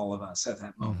was all of us at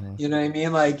that moment. You know what I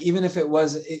mean? Like even if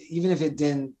it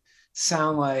didn't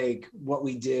sound like what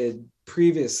we did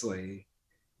previously,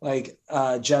 like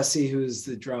Jesse, who's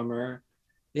the drummer,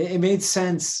 it made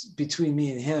sense between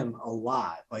me and him a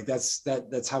lot. Like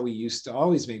that's how we used to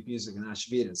always make music in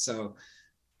Ashia Vida. So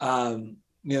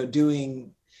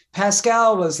doing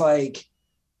Pascal was like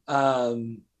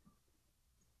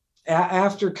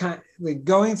after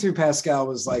going through Pascal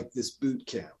was like this boot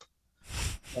camp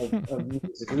of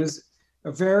music. It was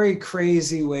a very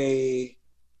crazy way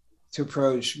to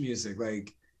approach music.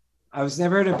 Like I was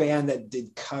never in a band that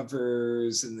did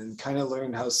covers and then kind of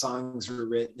learned how songs were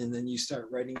written, and then you start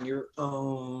writing your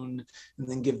own and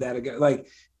then give that a go. Like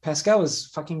Pascal was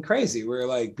fucking crazy. We're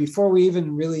like, before we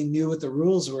even really knew what the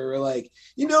rules were, we're like,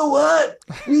 you know what?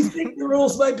 We think the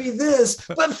rules might be this,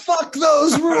 but fuck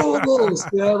those rules.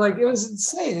 Like it was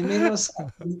insane. I mean, it was,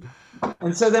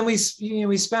 and so then we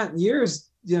spent years,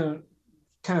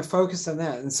 kind of focused on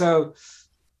that. And so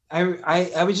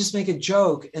I would just make a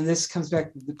joke, and this comes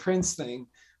back to the Prince thing.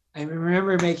 I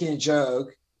remember making a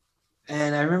joke,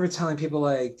 and I remember telling people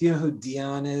like, do you know who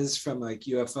Dion is from like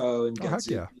UFO and heck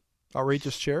yeah.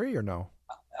 Outrageous Cherry or no?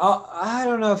 I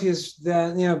don't know if he was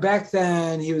that, back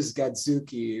then he was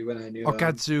Godzuki when I knew him.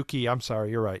 Godzuki. I'm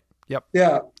sorry. You're right. Yep.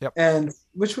 Yeah. Yep. And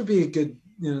which would be a good,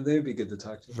 they would be good to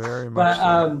talk to. Very much.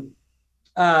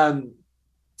 But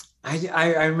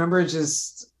I remember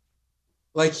just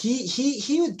like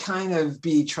he would kind of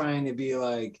be trying to be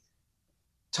like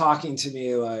talking to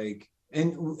me like,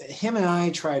 and him and I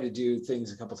tried to do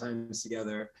things a couple times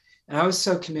together, and I was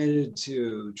so committed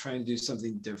to trying to do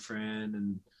something different,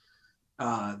 and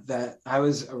that I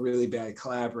was a really bad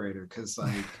collaborator because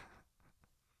like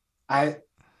I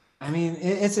mean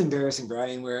it's embarrassing,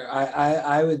 Brian, where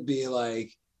I would be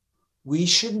like, we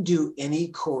shouldn't do any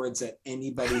chords that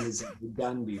anybody has ever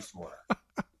done before.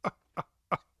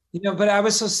 But I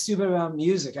was so stupid about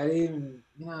music. I didn't even,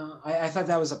 I thought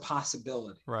that was a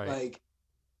possibility. Right.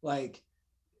 Like,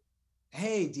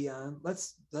 hey, Dion,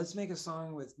 let's make a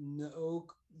song with no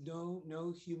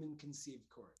human conceived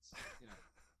chords.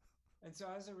 And so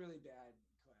I was a really bad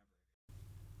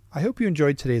collaborator. I hope you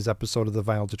enjoyed today's episode of the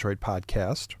Vinyl Detroit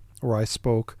podcast, where I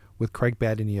spoke with Craig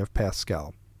Badynee of PAS.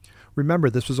 Remember,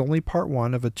 this was only part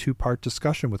one of a two-part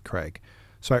discussion with Craig,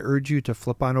 so I urge you to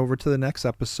flip on over to the next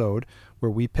episode where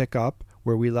we pick up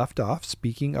where we left off,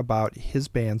 speaking about his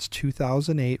band's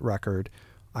 2008 record,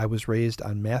 I Was Raised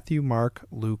on Matthew, Mark,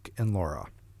 Luke, and Laura.